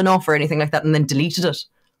produced well enough or anything like that, and then deleted it?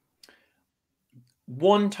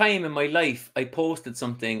 One time in my life, I posted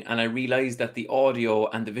something and I realized that the audio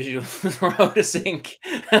and the visuals were out of sync.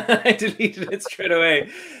 I deleted it straight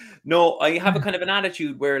away. No, I have a kind of an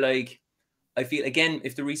attitude where, like, I feel, again,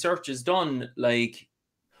 if the research is done, like,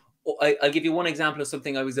 I'll give you one example of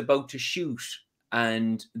something I was about to shoot,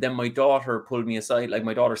 and then my daughter pulled me aside. Like,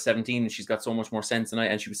 my daughter's 17 and she's got so much more sense than I,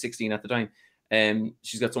 and she was 16 at the time.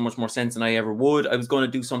 She's got so much more sense than I ever would. I was going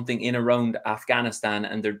to do something in around Afghanistan,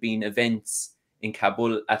 and there'd been events in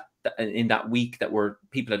Kabul in that week that were,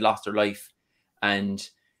 people had lost their life. And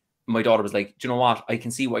my daughter was like, do you know what? I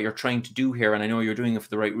can see what you're trying to do here, and I know you're doing it for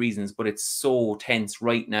the right reasons, but it's so tense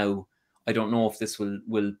right now. I don't know if this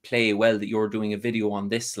will play well that you're doing a video on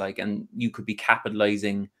this, like, and you could be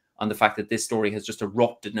capitalizing on the fact that this story has just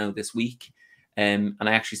erupted now this week. And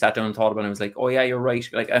I actually sat down and thought about it, and I was like, oh yeah, you're right.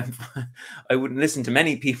 Like, I wouldn't listen to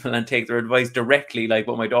many people and take their advice directly, like,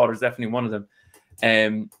 but my daughter's definitely one of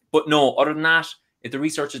them. But no, other than that, if the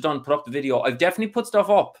research is done, put up the video. I've definitely put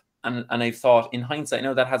stuff up, and I've thought, in hindsight,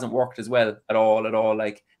 no, that hasn't worked as well at all,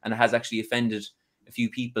 like, and it has actually offended a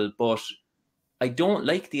few people. But I don't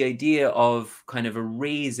like the idea of kind of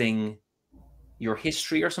erasing your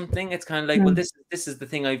history or something. It's kind of like, well, this is the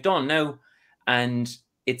thing I've done now, and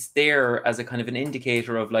it's there as a kind of an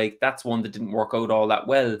indicator of, like, that's one that didn't work out all that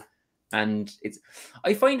well. And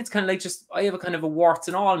I find it's kind of like, just, I have a kind of a warts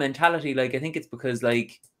and all mentality. Like, I think it's because,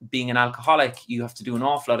 like, being an alcoholic, you have to do an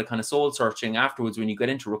awful lot of kind of soul searching afterwards when you get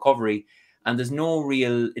into recovery, and there's no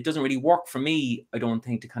real, it doesn't really work for me, I don't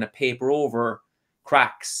think, to kind of paper over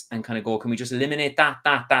cracks and kind of go, can we just eliminate that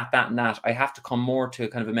and that? I have to come more to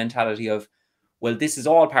kind of a mentality of, well, this is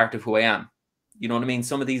all part of who I am. You know what I mean?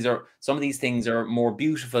 Some of these things are more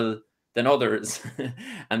beautiful than others.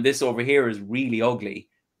 And this over here is really ugly.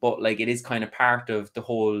 But like, it is kind of part of the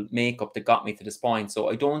whole makeup that got me to this point. So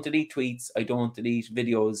I don't delete tweets. I don't delete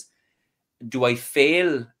videos. Do I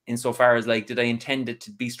fail insofar as like, did I intend it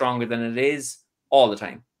to be stronger than it is? All the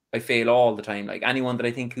time. I fail all the time. Like, anyone that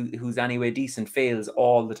I think who's anyway decent fails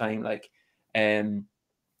all the time. Like,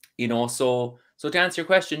 you know, so to answer your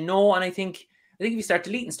question, no. And I think if you start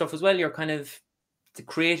deleting stuff as well, you're kind of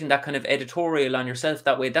creating that kind of editorial on yourself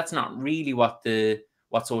that way. That's not really what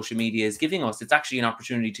social media is giving us. It's actually an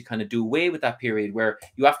opportunity to kind of do away with that period where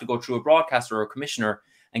you have to go through a broadcaster or a commissioner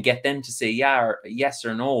and get them to say yeah or yes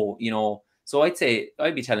or no, you know. So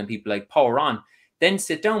I'd be telling people, like, power on. Then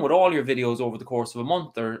sit down with all your videos over the course of a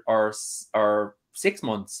month or 6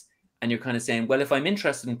 months, and you're kind of saying, well, if I'm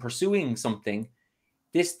interested in pursuing something,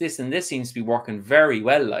 this and this seems to be working very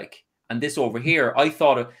well, like, and this over here, I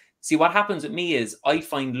thought of. See, what happens with me is I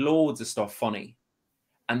find loads of stuff funny,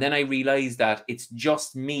 and then I realize that it's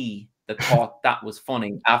just me that thought that was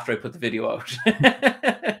funny after I put the video out.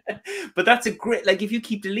 But that's a great, like, if you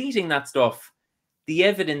keep deleting that stuff, the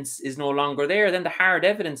evidence is no longer there. Then the hard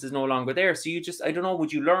evidence is no longer there. So you just, I don't know,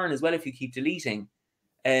 would you learn as well if you keep deleting?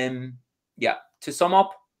 Yeah, to sum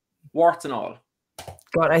up, warts and all.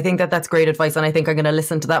 God, I think that's great advice. And I think I'm going to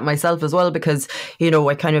listen to that myself as well, because, you know,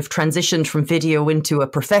 I kind of transitioned from video into a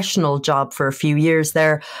professional job for a few years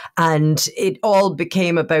there. And it all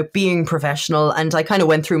became about being professional. And I kind of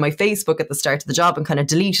went through my Facebook at the start of the job and kind of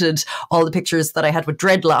deleted all the pictures that I had with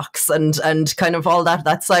dreadlocks and kind of all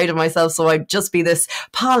that side of myself. So I'd just be this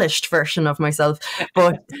polished version of myself.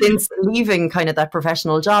 But since leaving kind of that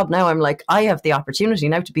professional job, now I'm like, I have the opportunity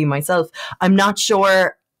now to be myself. I'm not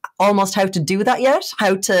sure almost how to do that yet,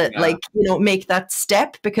 how to like, you know, make that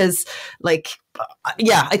step, because like,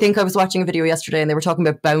 yeah, I think I was watching a video yesterday and they were talking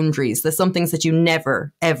about boundaries. There's some things that you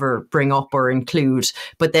never, ever bring up or include,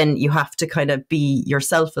 but then you have to kind of be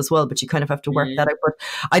yourself as well, but you kind of have to work that out. But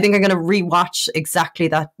I think I'm going to rewatch exactly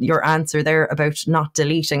that, your answer there about not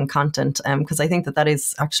deleting content, because I think that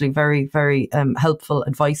is actually very, very helpful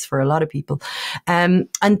advice for a lot of people. And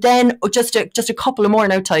then just a couple of more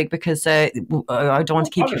now, Tadhg, because I don't want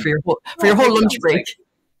to keep you for your whole lunch break.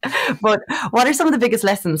 But what are some of the biggest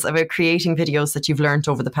lessons about creating videos that you've learned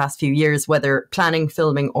over the past few years, whether planning,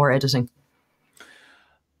 filming or editing?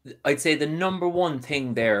 I'd say the number one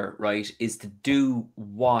thing there, right, is to do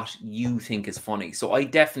what you think is funny. So I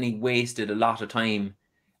definitely wasted a lot of time.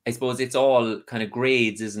 I suppose it's all kind of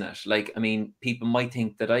grades, isn't it? Like, I mean, people might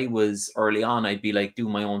think that I was early on, I'd be like, do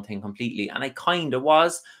my own thing completely. And I kind of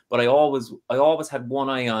was, but I always had one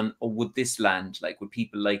eye on, oh, would this land? Like, would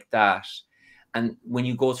people like that? And when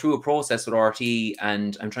you go through a process with RT,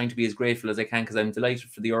 and I'm trying to be as grateful as I can, because I'm delighted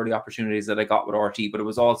for the early opportunities that I got with RT, but it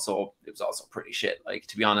was also pretty shit. Like,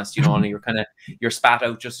 to be honest, you know, and you're spat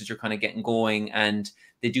out just as you're kind of getting going, and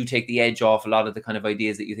they do take the edge off a lot of the kind of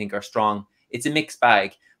ideas that you think are strong. It's a mixed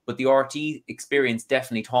bag, but the RT experience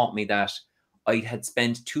definitely taught me that I had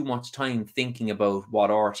spent too much time thinking about what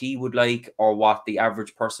RT would like, or what the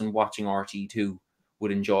average person watching RT2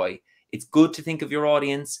 would enjoy. It's good to think of your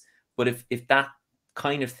audience, but if that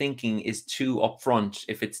kind of thinking is too upfront,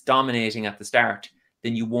 if it's dominating at the start,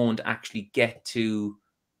 then you won't actually get to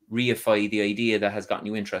reify the idea that has gotten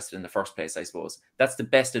you interested in the first place, I suppose. That's the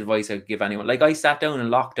best advice I could give anyone. Like, I sat down in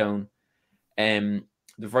lockdown, the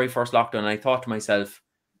very first lockdown, and I thought to myself,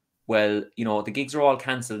 well, you know, the gigs are all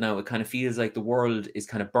cancelled now. It kind of feels like the world is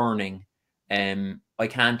kind of burning. I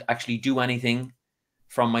can't actually do anything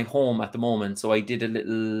from my home at the moment. So I'm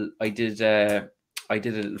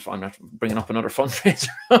not bringing up another fundraiser.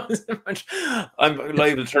 I'm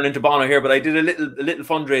liable to turn into Bono here, but I did a little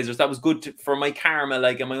fundraiser. So that was good for my karma,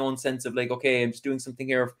 like, and my own sense of like, okay, I'm just doing something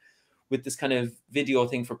here with this kind of video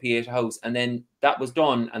thing for PA House. And then that was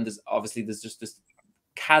done. And there's just this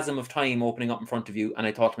chasm of time opening up in front of you. And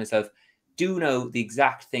I thought to myself, do now the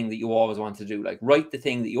exact thing that you always wanted to do. Like, write the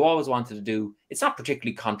thing that you always wanted to do. It's not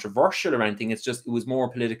particularly controversial or anything. It's just, it was more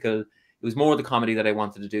political. It was more the comedy that I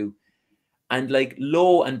wanted to do. And like,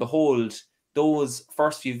 lo and behold, those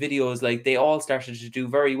first few videos, like, they all started to do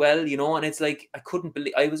very well, you know. And it's like, I couldn't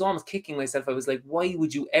believe, I was almost kicking myself. I was like, why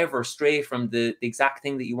would you ever stray from the exact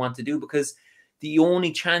thing that you want to do? Because the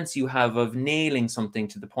only chance you have of nailing something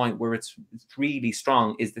to the point where it's really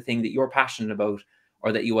strong is the thing that you're passionate about,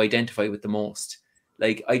 or that you identify with the most.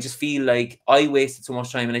 Like, I just feel like I wasted so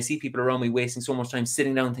much time, and I see people around me wasting so much time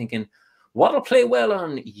sitting down thinking, what'll play well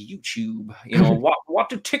on YouTube? You know, what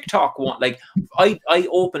do TikTok want? Like, I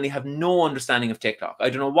openly have no understanding of TikTok. I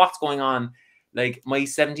don't know what's going on. Like, my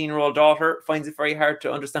 17-year-old daughter finds it very hard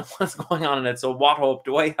to understand what's going on in it. So what hope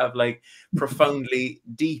do I have, like, profoundly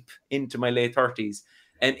deep into my late 30s?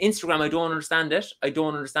 Instagram, I don't understand it. I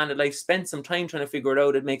don't understand it. I've spent some time trying to figure it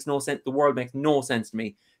out. It makes no sense. The world makes no sense to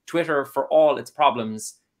me. Twitter, for all its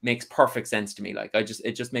problems, makes perfect sense to me. Like it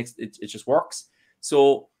just works.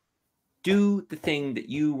 So do the thing that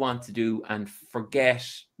you want to do and forget.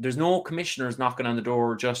 There's no commissioners knocking on the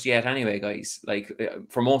door just yet anyway, guys, like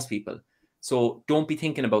for most people. So don't be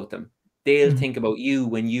thinking about them. They'll think about you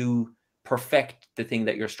when you perfect the thing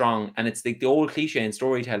that you're strong. And it's like the old cliche in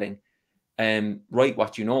storytelling, write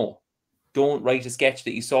what you know. Don't write a sketch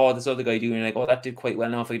that you saw this other guy doing, and like, oh, that did quite well.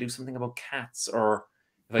 Now if I do something about cats, or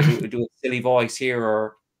if I do a silly voice here,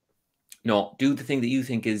 or no, do the thing that you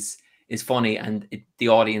think is funny, and the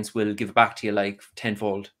audience will give it back to you like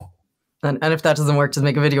tenfold. And if that doesn't work, just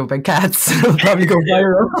make a video about cats. It'll probably go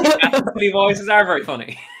viral. Silly voices are very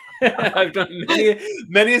funny. I've done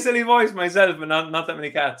many a silly voice myself, but not that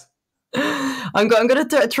many cats. I'm going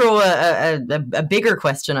to throw a bigger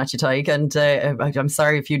question at you, Tadhg, and I'm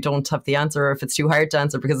sorry if you don't have the answer or if it's too hard to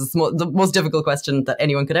answer, because it's the most difficult question that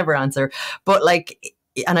anyone could ever answer. But like,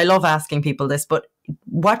 and I love asking people this, but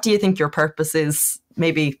what do you think your purpose is?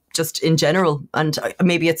 Maybe just in general, and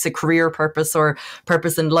maybe it's a career purpose or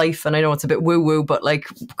purpose in life. And I know it's a bit woo-woo, but like,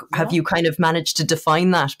 have you kind of managed to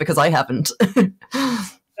define that? Because I haven't.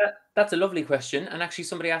 That's a lovely question, and actually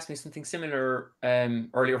somebody asked me something similar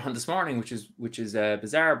earlier on this morning, which is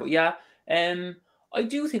bizarre, but yeah, I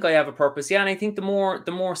do think I have a purpose, yeah, and I think the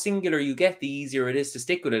more singular you get, the easier it is to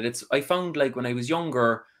stick with it. I found, like, when I was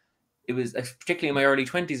younger, it was particularly in my early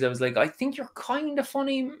 20s, I was like, I think you're kind of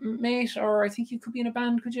funny, mate, or I think you could be in a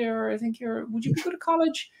band, could you? Or I think would you be good at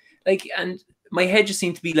college? Like, and my head just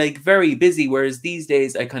seemed to be like very busy, whereas these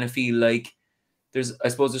days I kind of feel like I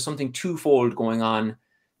suppose there's something twofold going on.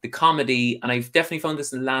 The comedy, and I've definitely found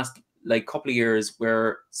this in the last like couple of years,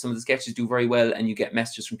 where some of the sketches do very well, and you get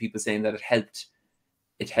messages from people saying that it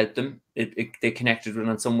helped them. They connected with it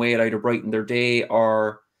in some way. It either brightened their day,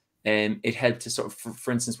 or it helped to sort of,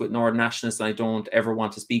 for instance, with Northern Nationalists, and I don't ever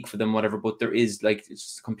want to speak for them, whatever, but there is like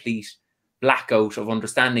it's a complete blackout of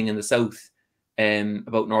understanding in the South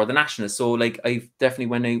about Northern Nationalists. So like, I've definitely,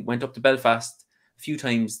 when I went up to Belfast a few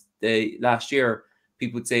times last year,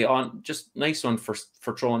 people would say, oh, just nice one for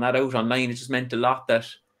throwing that out online. It just meant a lot that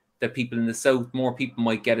people in the South, more people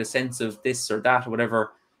might get a sense of this or that or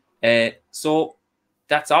whatever. So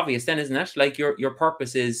that's obvious then, isn't it? Like, your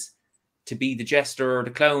purpose is to be the jester or the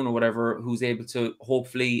clown or whatever, who's able to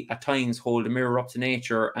hopefully at times hold a mirror up to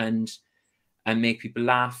nature and make people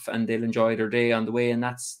laugh, and they'll enjoy their day on the way. And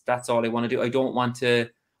that's all I want to do.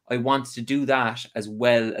 I want to do that as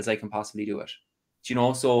well as I can possibly do it. You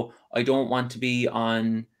know, so I don't want to be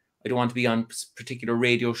on particular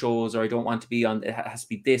radio shows, or I don't want to be on, it has to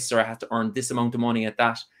be this, or I have to earn this amount of money at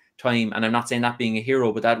that time. And I'm not saying that being a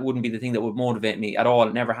hero, but that wouldn't be the thing that would motivate me at all.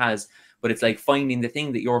 It never has. But it's like finding the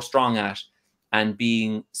thing that you're strong at and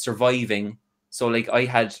surviving. So like, I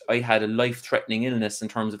had a life-threatening illness in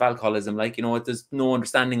terms of alcoholism. Like, you know, there's no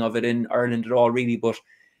understanding of it in Ireland at all, really, but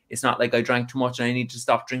it's not like I drank too much and I need to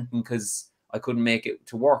stop drinking because I couldn't make it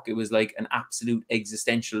to work. It was like an absolute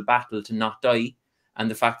existential battle to not die.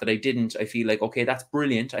 And the fact that I didn't, I feel like, okay, that's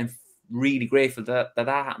brilliant. I'm really grateful that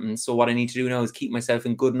happened. So what I need to do now is keep myself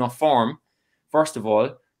in good enough form. First of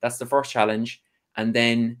all, that's the first challenge. And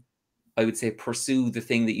then I would say pursue the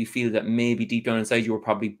thing that you feel that maybe deep down inside you were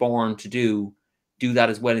probably born to do. Do that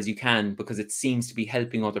as well as you can, because it seems to be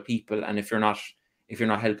helping other people. And if you're not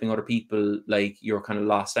helping other people, like, you're kind of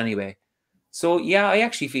lost anyway. So yeah, I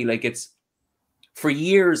actually feel like for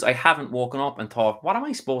years, I haven't woken up and thought, what am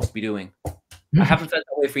I supposed to be doing? I haven't felt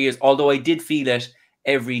that way for years, although I did feel it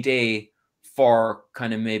every day for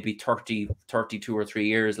kind of maybe 32 or 3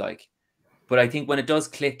 years. Like, but I think when it does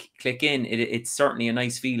click in, it's certainly a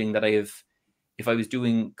nice feeling that if I was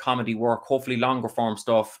doing comedy work, hopefully longer form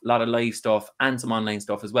stuff, a lot of live stuff and some online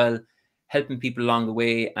stuff as well, helping people along the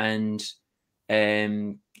way, and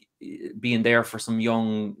being there for some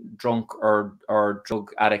young drunk or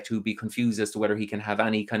drug addict who'd be confused as to whether he can have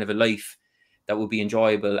any kind of a life that would be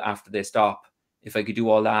enjoyable after they stop. If I could do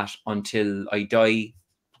all that until I die,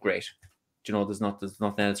 great. Do you know, there's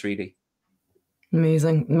nothing else really.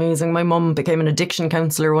 Amazing. My mum became an addiction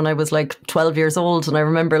counsellor when I was like 12 years old, and I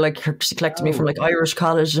remember like she collected me from like Irish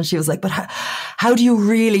college, and she was like, but how do you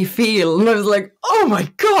really feel? And I was like, oh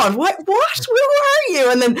my God, what? Who are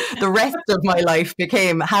you? And then the rest of my life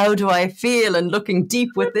became, how do I feel, and looking deep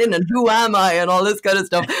within, and who am I, and all this kind of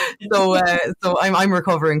stuff. So I'm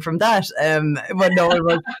recovering from that. But no, it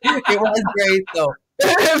was great though.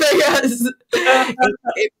 Yes.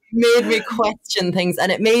 made me question things,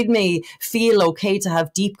 and it made me feel okay to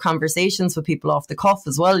have deep conversations with people off the cuff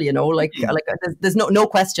as well. You know, like there's no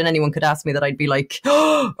question anyone could ask me that I'd be like,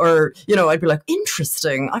 or you know, I'd be like,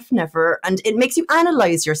 interesting. I've never, and it makes you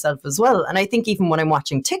analyze yourself as well. And I think even when I'm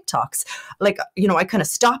watching TikToks, like you know, I kind of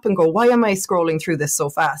stop and go, why am I scrolling through this so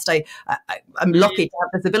fast? I'm lucky to have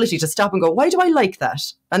this ability to stop and go, why do I like that?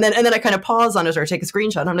 And then I kind of pause on it or take a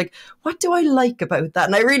screenshot. And I'm like, what do I like about that?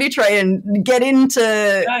 And I really try and get into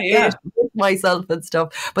it with myself and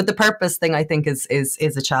stuff. But the purpose thing, I think, is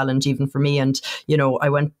a challenge even for me. And you know, I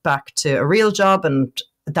went back to a real job, and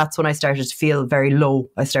that's when I started to feel very low.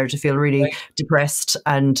 I started to feel really depressed,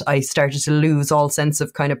 and I started to lose all sense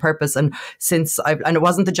of kind of purpose. And and it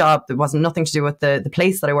wasn't the job, it wasn't nothing to do with the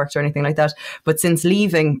place that I worked or anything like that. But since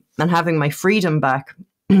leaving and having my freedom back,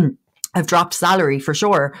 I've dropped salary for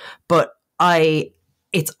sure, but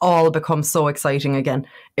it's all become so exciting again.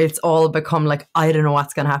 It's all become like, I don't know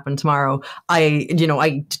what's going to happen tomorrow.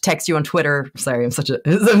 I text you on Twitter. Sorry, I'm such a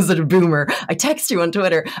boomer. I text you on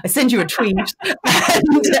Twitter. I send you a tweet. And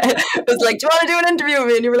it was like, do you want to do an interview with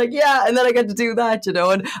me? And you were like, yeah. And then I get to do that, you know,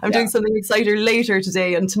 and I'm doing something exciting later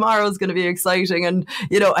today, and tomorrow's going to be exciting. And,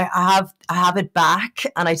 you know, I have it back,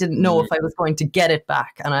 and I didn't know if I was going to get it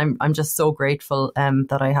back. And I'm just so grateful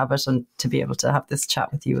that I have it, and to be able to have this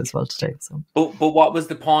chat with you as well today. So, but what was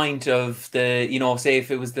the point of the, you know, say if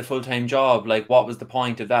it was the full-time job, like what was the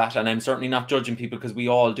point of that? And I'm certainly not judging people because we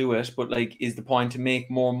all do it, but like, is the point to make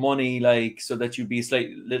more money, like so that you'd be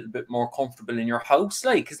little bit more comfortable in your house,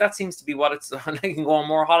 like, because that seems to be what it's like. You can go on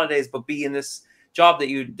more holidays but be in this job that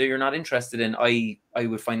you're not interested in. I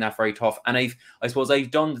would find that very tough. And I suppose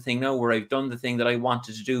I've done the thing now where I've done the thing that I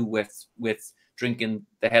wanted to do with drinking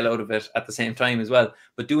the hell out of it at the same time as well,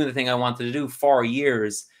 but doing the thing I wanted to do for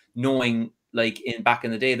years, knowing like back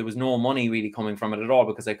in the day there was no money really coming from it at all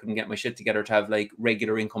because I couldn't get my shit together to have like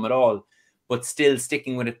regular income at all, but still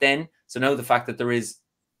sticking with it then. So now the fact that there is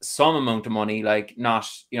some amount of money, like not,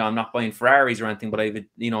 you know, I'm not buying Ferraris or anything, but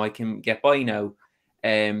I can get by now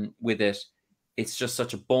with it. It's just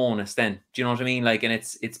such a bonus then. Do you know what I mean? Like, and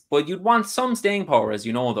it's, but you'd want some staying power, as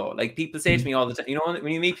you know, though. Like people say to me all the time, you know,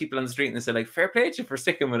 when you meet people on the street and they say like, fair play to you for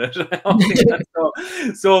sticking with it. I always think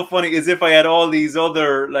that's so funny, as if I had all these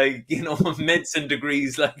other, like, you know, medicine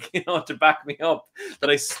degrees, like, you know, to back me up, that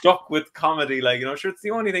I stuck with comedy. Like, you know, sure, it's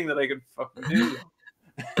the only thing that I could fucking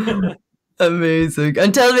do. Amazing.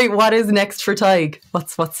 And tell me, what is next for Tadhg?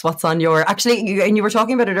 What's on your, actually, and you were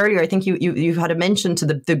talking about it earlier, I think you had a mention to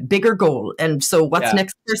the bigger goal. And so what's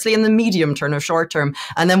next, firstly in the medium term or short term,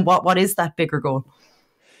 and then what is that bigger goal?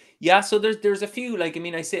 Yeah, so there's a few, like, I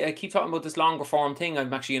mean, I keep talking about this longer form thing.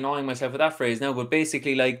 I'm actually annoying myself with that phrase now, but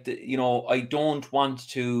basically, like, you know, I don't want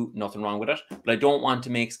to, nothing wrong with it, but I don't want to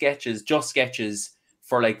make just sketches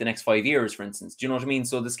for like the next 5 years, for instance. Do you know what I mean?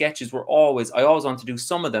 So the sketches I always want to do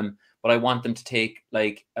some of them, but I want them to take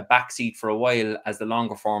like a backseat for a while as the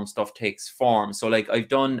longer form stuff takes form. So like I've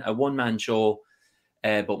done a one-man show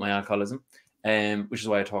about my alcoholism, which is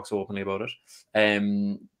why I talk so openly about it.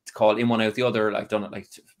 It's called In One Out the Other. I've done it like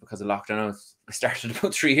because of lockdown. I started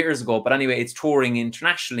about 3 years ago, but anyway, it's touring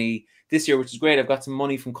internationally this year, which is great. I've got some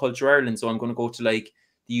money from Culture Ireland, so I'm going to go to like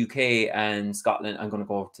the UK and Scotland. I'm going to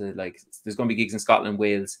go to like, there's going to be gigs in Scotland,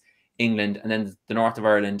 Wales, England, and then the north of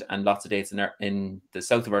Ireland, and lots of dates in the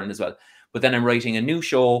south of Ireland as well. But then I'm writing a new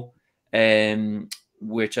show,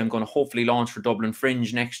 which I'm going to hopefully launch for Dublin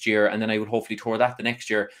Fringe next year, and then I would hopefully tour that the next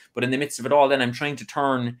year. But in the midst of it all, then I'm trying to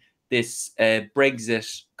turn this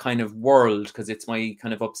Brexit kind of world, because it's my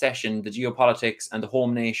kind of obsession, the geopolitics and the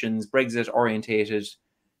home nations, Brexit orientated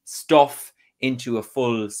stuff, into a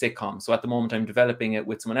full sitcom. So at the moment I'm developing it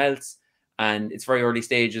with someone else, and it's very early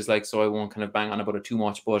stages, like, so I won't kind of bang on about it too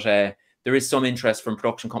much, but there is some interest from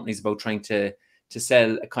production companies about trying to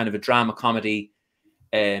sell a kind of a drama comedy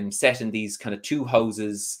set in these kind of two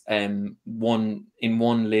houses. One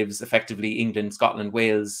lives effectively England, Scotland,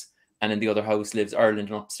 Wales, and in the other house lives Ireland,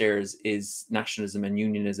 and upstairs is nationalism and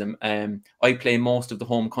unionism. I play most of the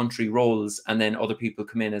home country roles, and then other people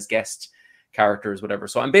come in as guest characters, whatever.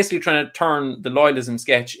 So I'm basically trying to turn the loyalism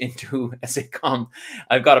sketch into a sitcom.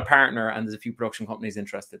 I've got a partner, and there's a few production companies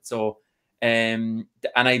interested. So and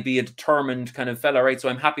I'd be a determined kind of fella, right? So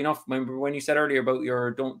I'm happy enough. Remember when you said earlier about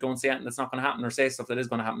your don't say anything that's not going to happen, or say stuff that is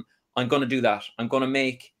going to happen. I'm going to do that. I'm going to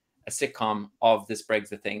make a sitcom of this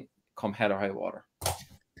Brexit thing, come hell or high water.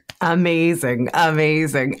 Amazing,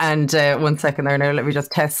 amazing. And 1 second there now, let me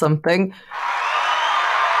just test something.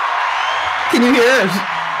 Can you hear it?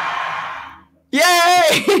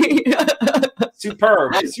 Yay!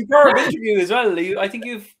 Superb interview as well. I think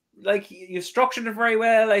you've like you structured it very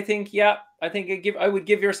well. I think, yeah, I would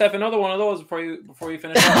give yourself another one of those before you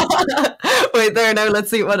finish up. Wait there now. Let's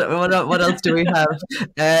see what else do we have.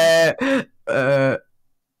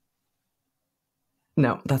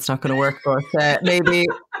 No, that's not going to work. But maybe,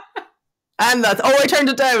 and that's I turned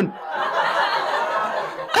it down.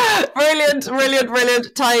 Brilliant.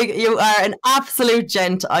 Tadhg, you are an absolute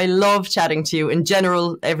gent. I love chatting to you in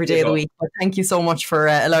general every day of the week. But thank you so much for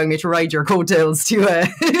allowing me to ride your coattails to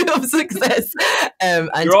of success. And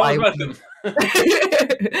you're always welcome.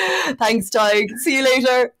 Thanks, Tadhg. See you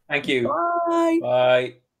later. Thank you. Bye.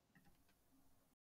 Bye.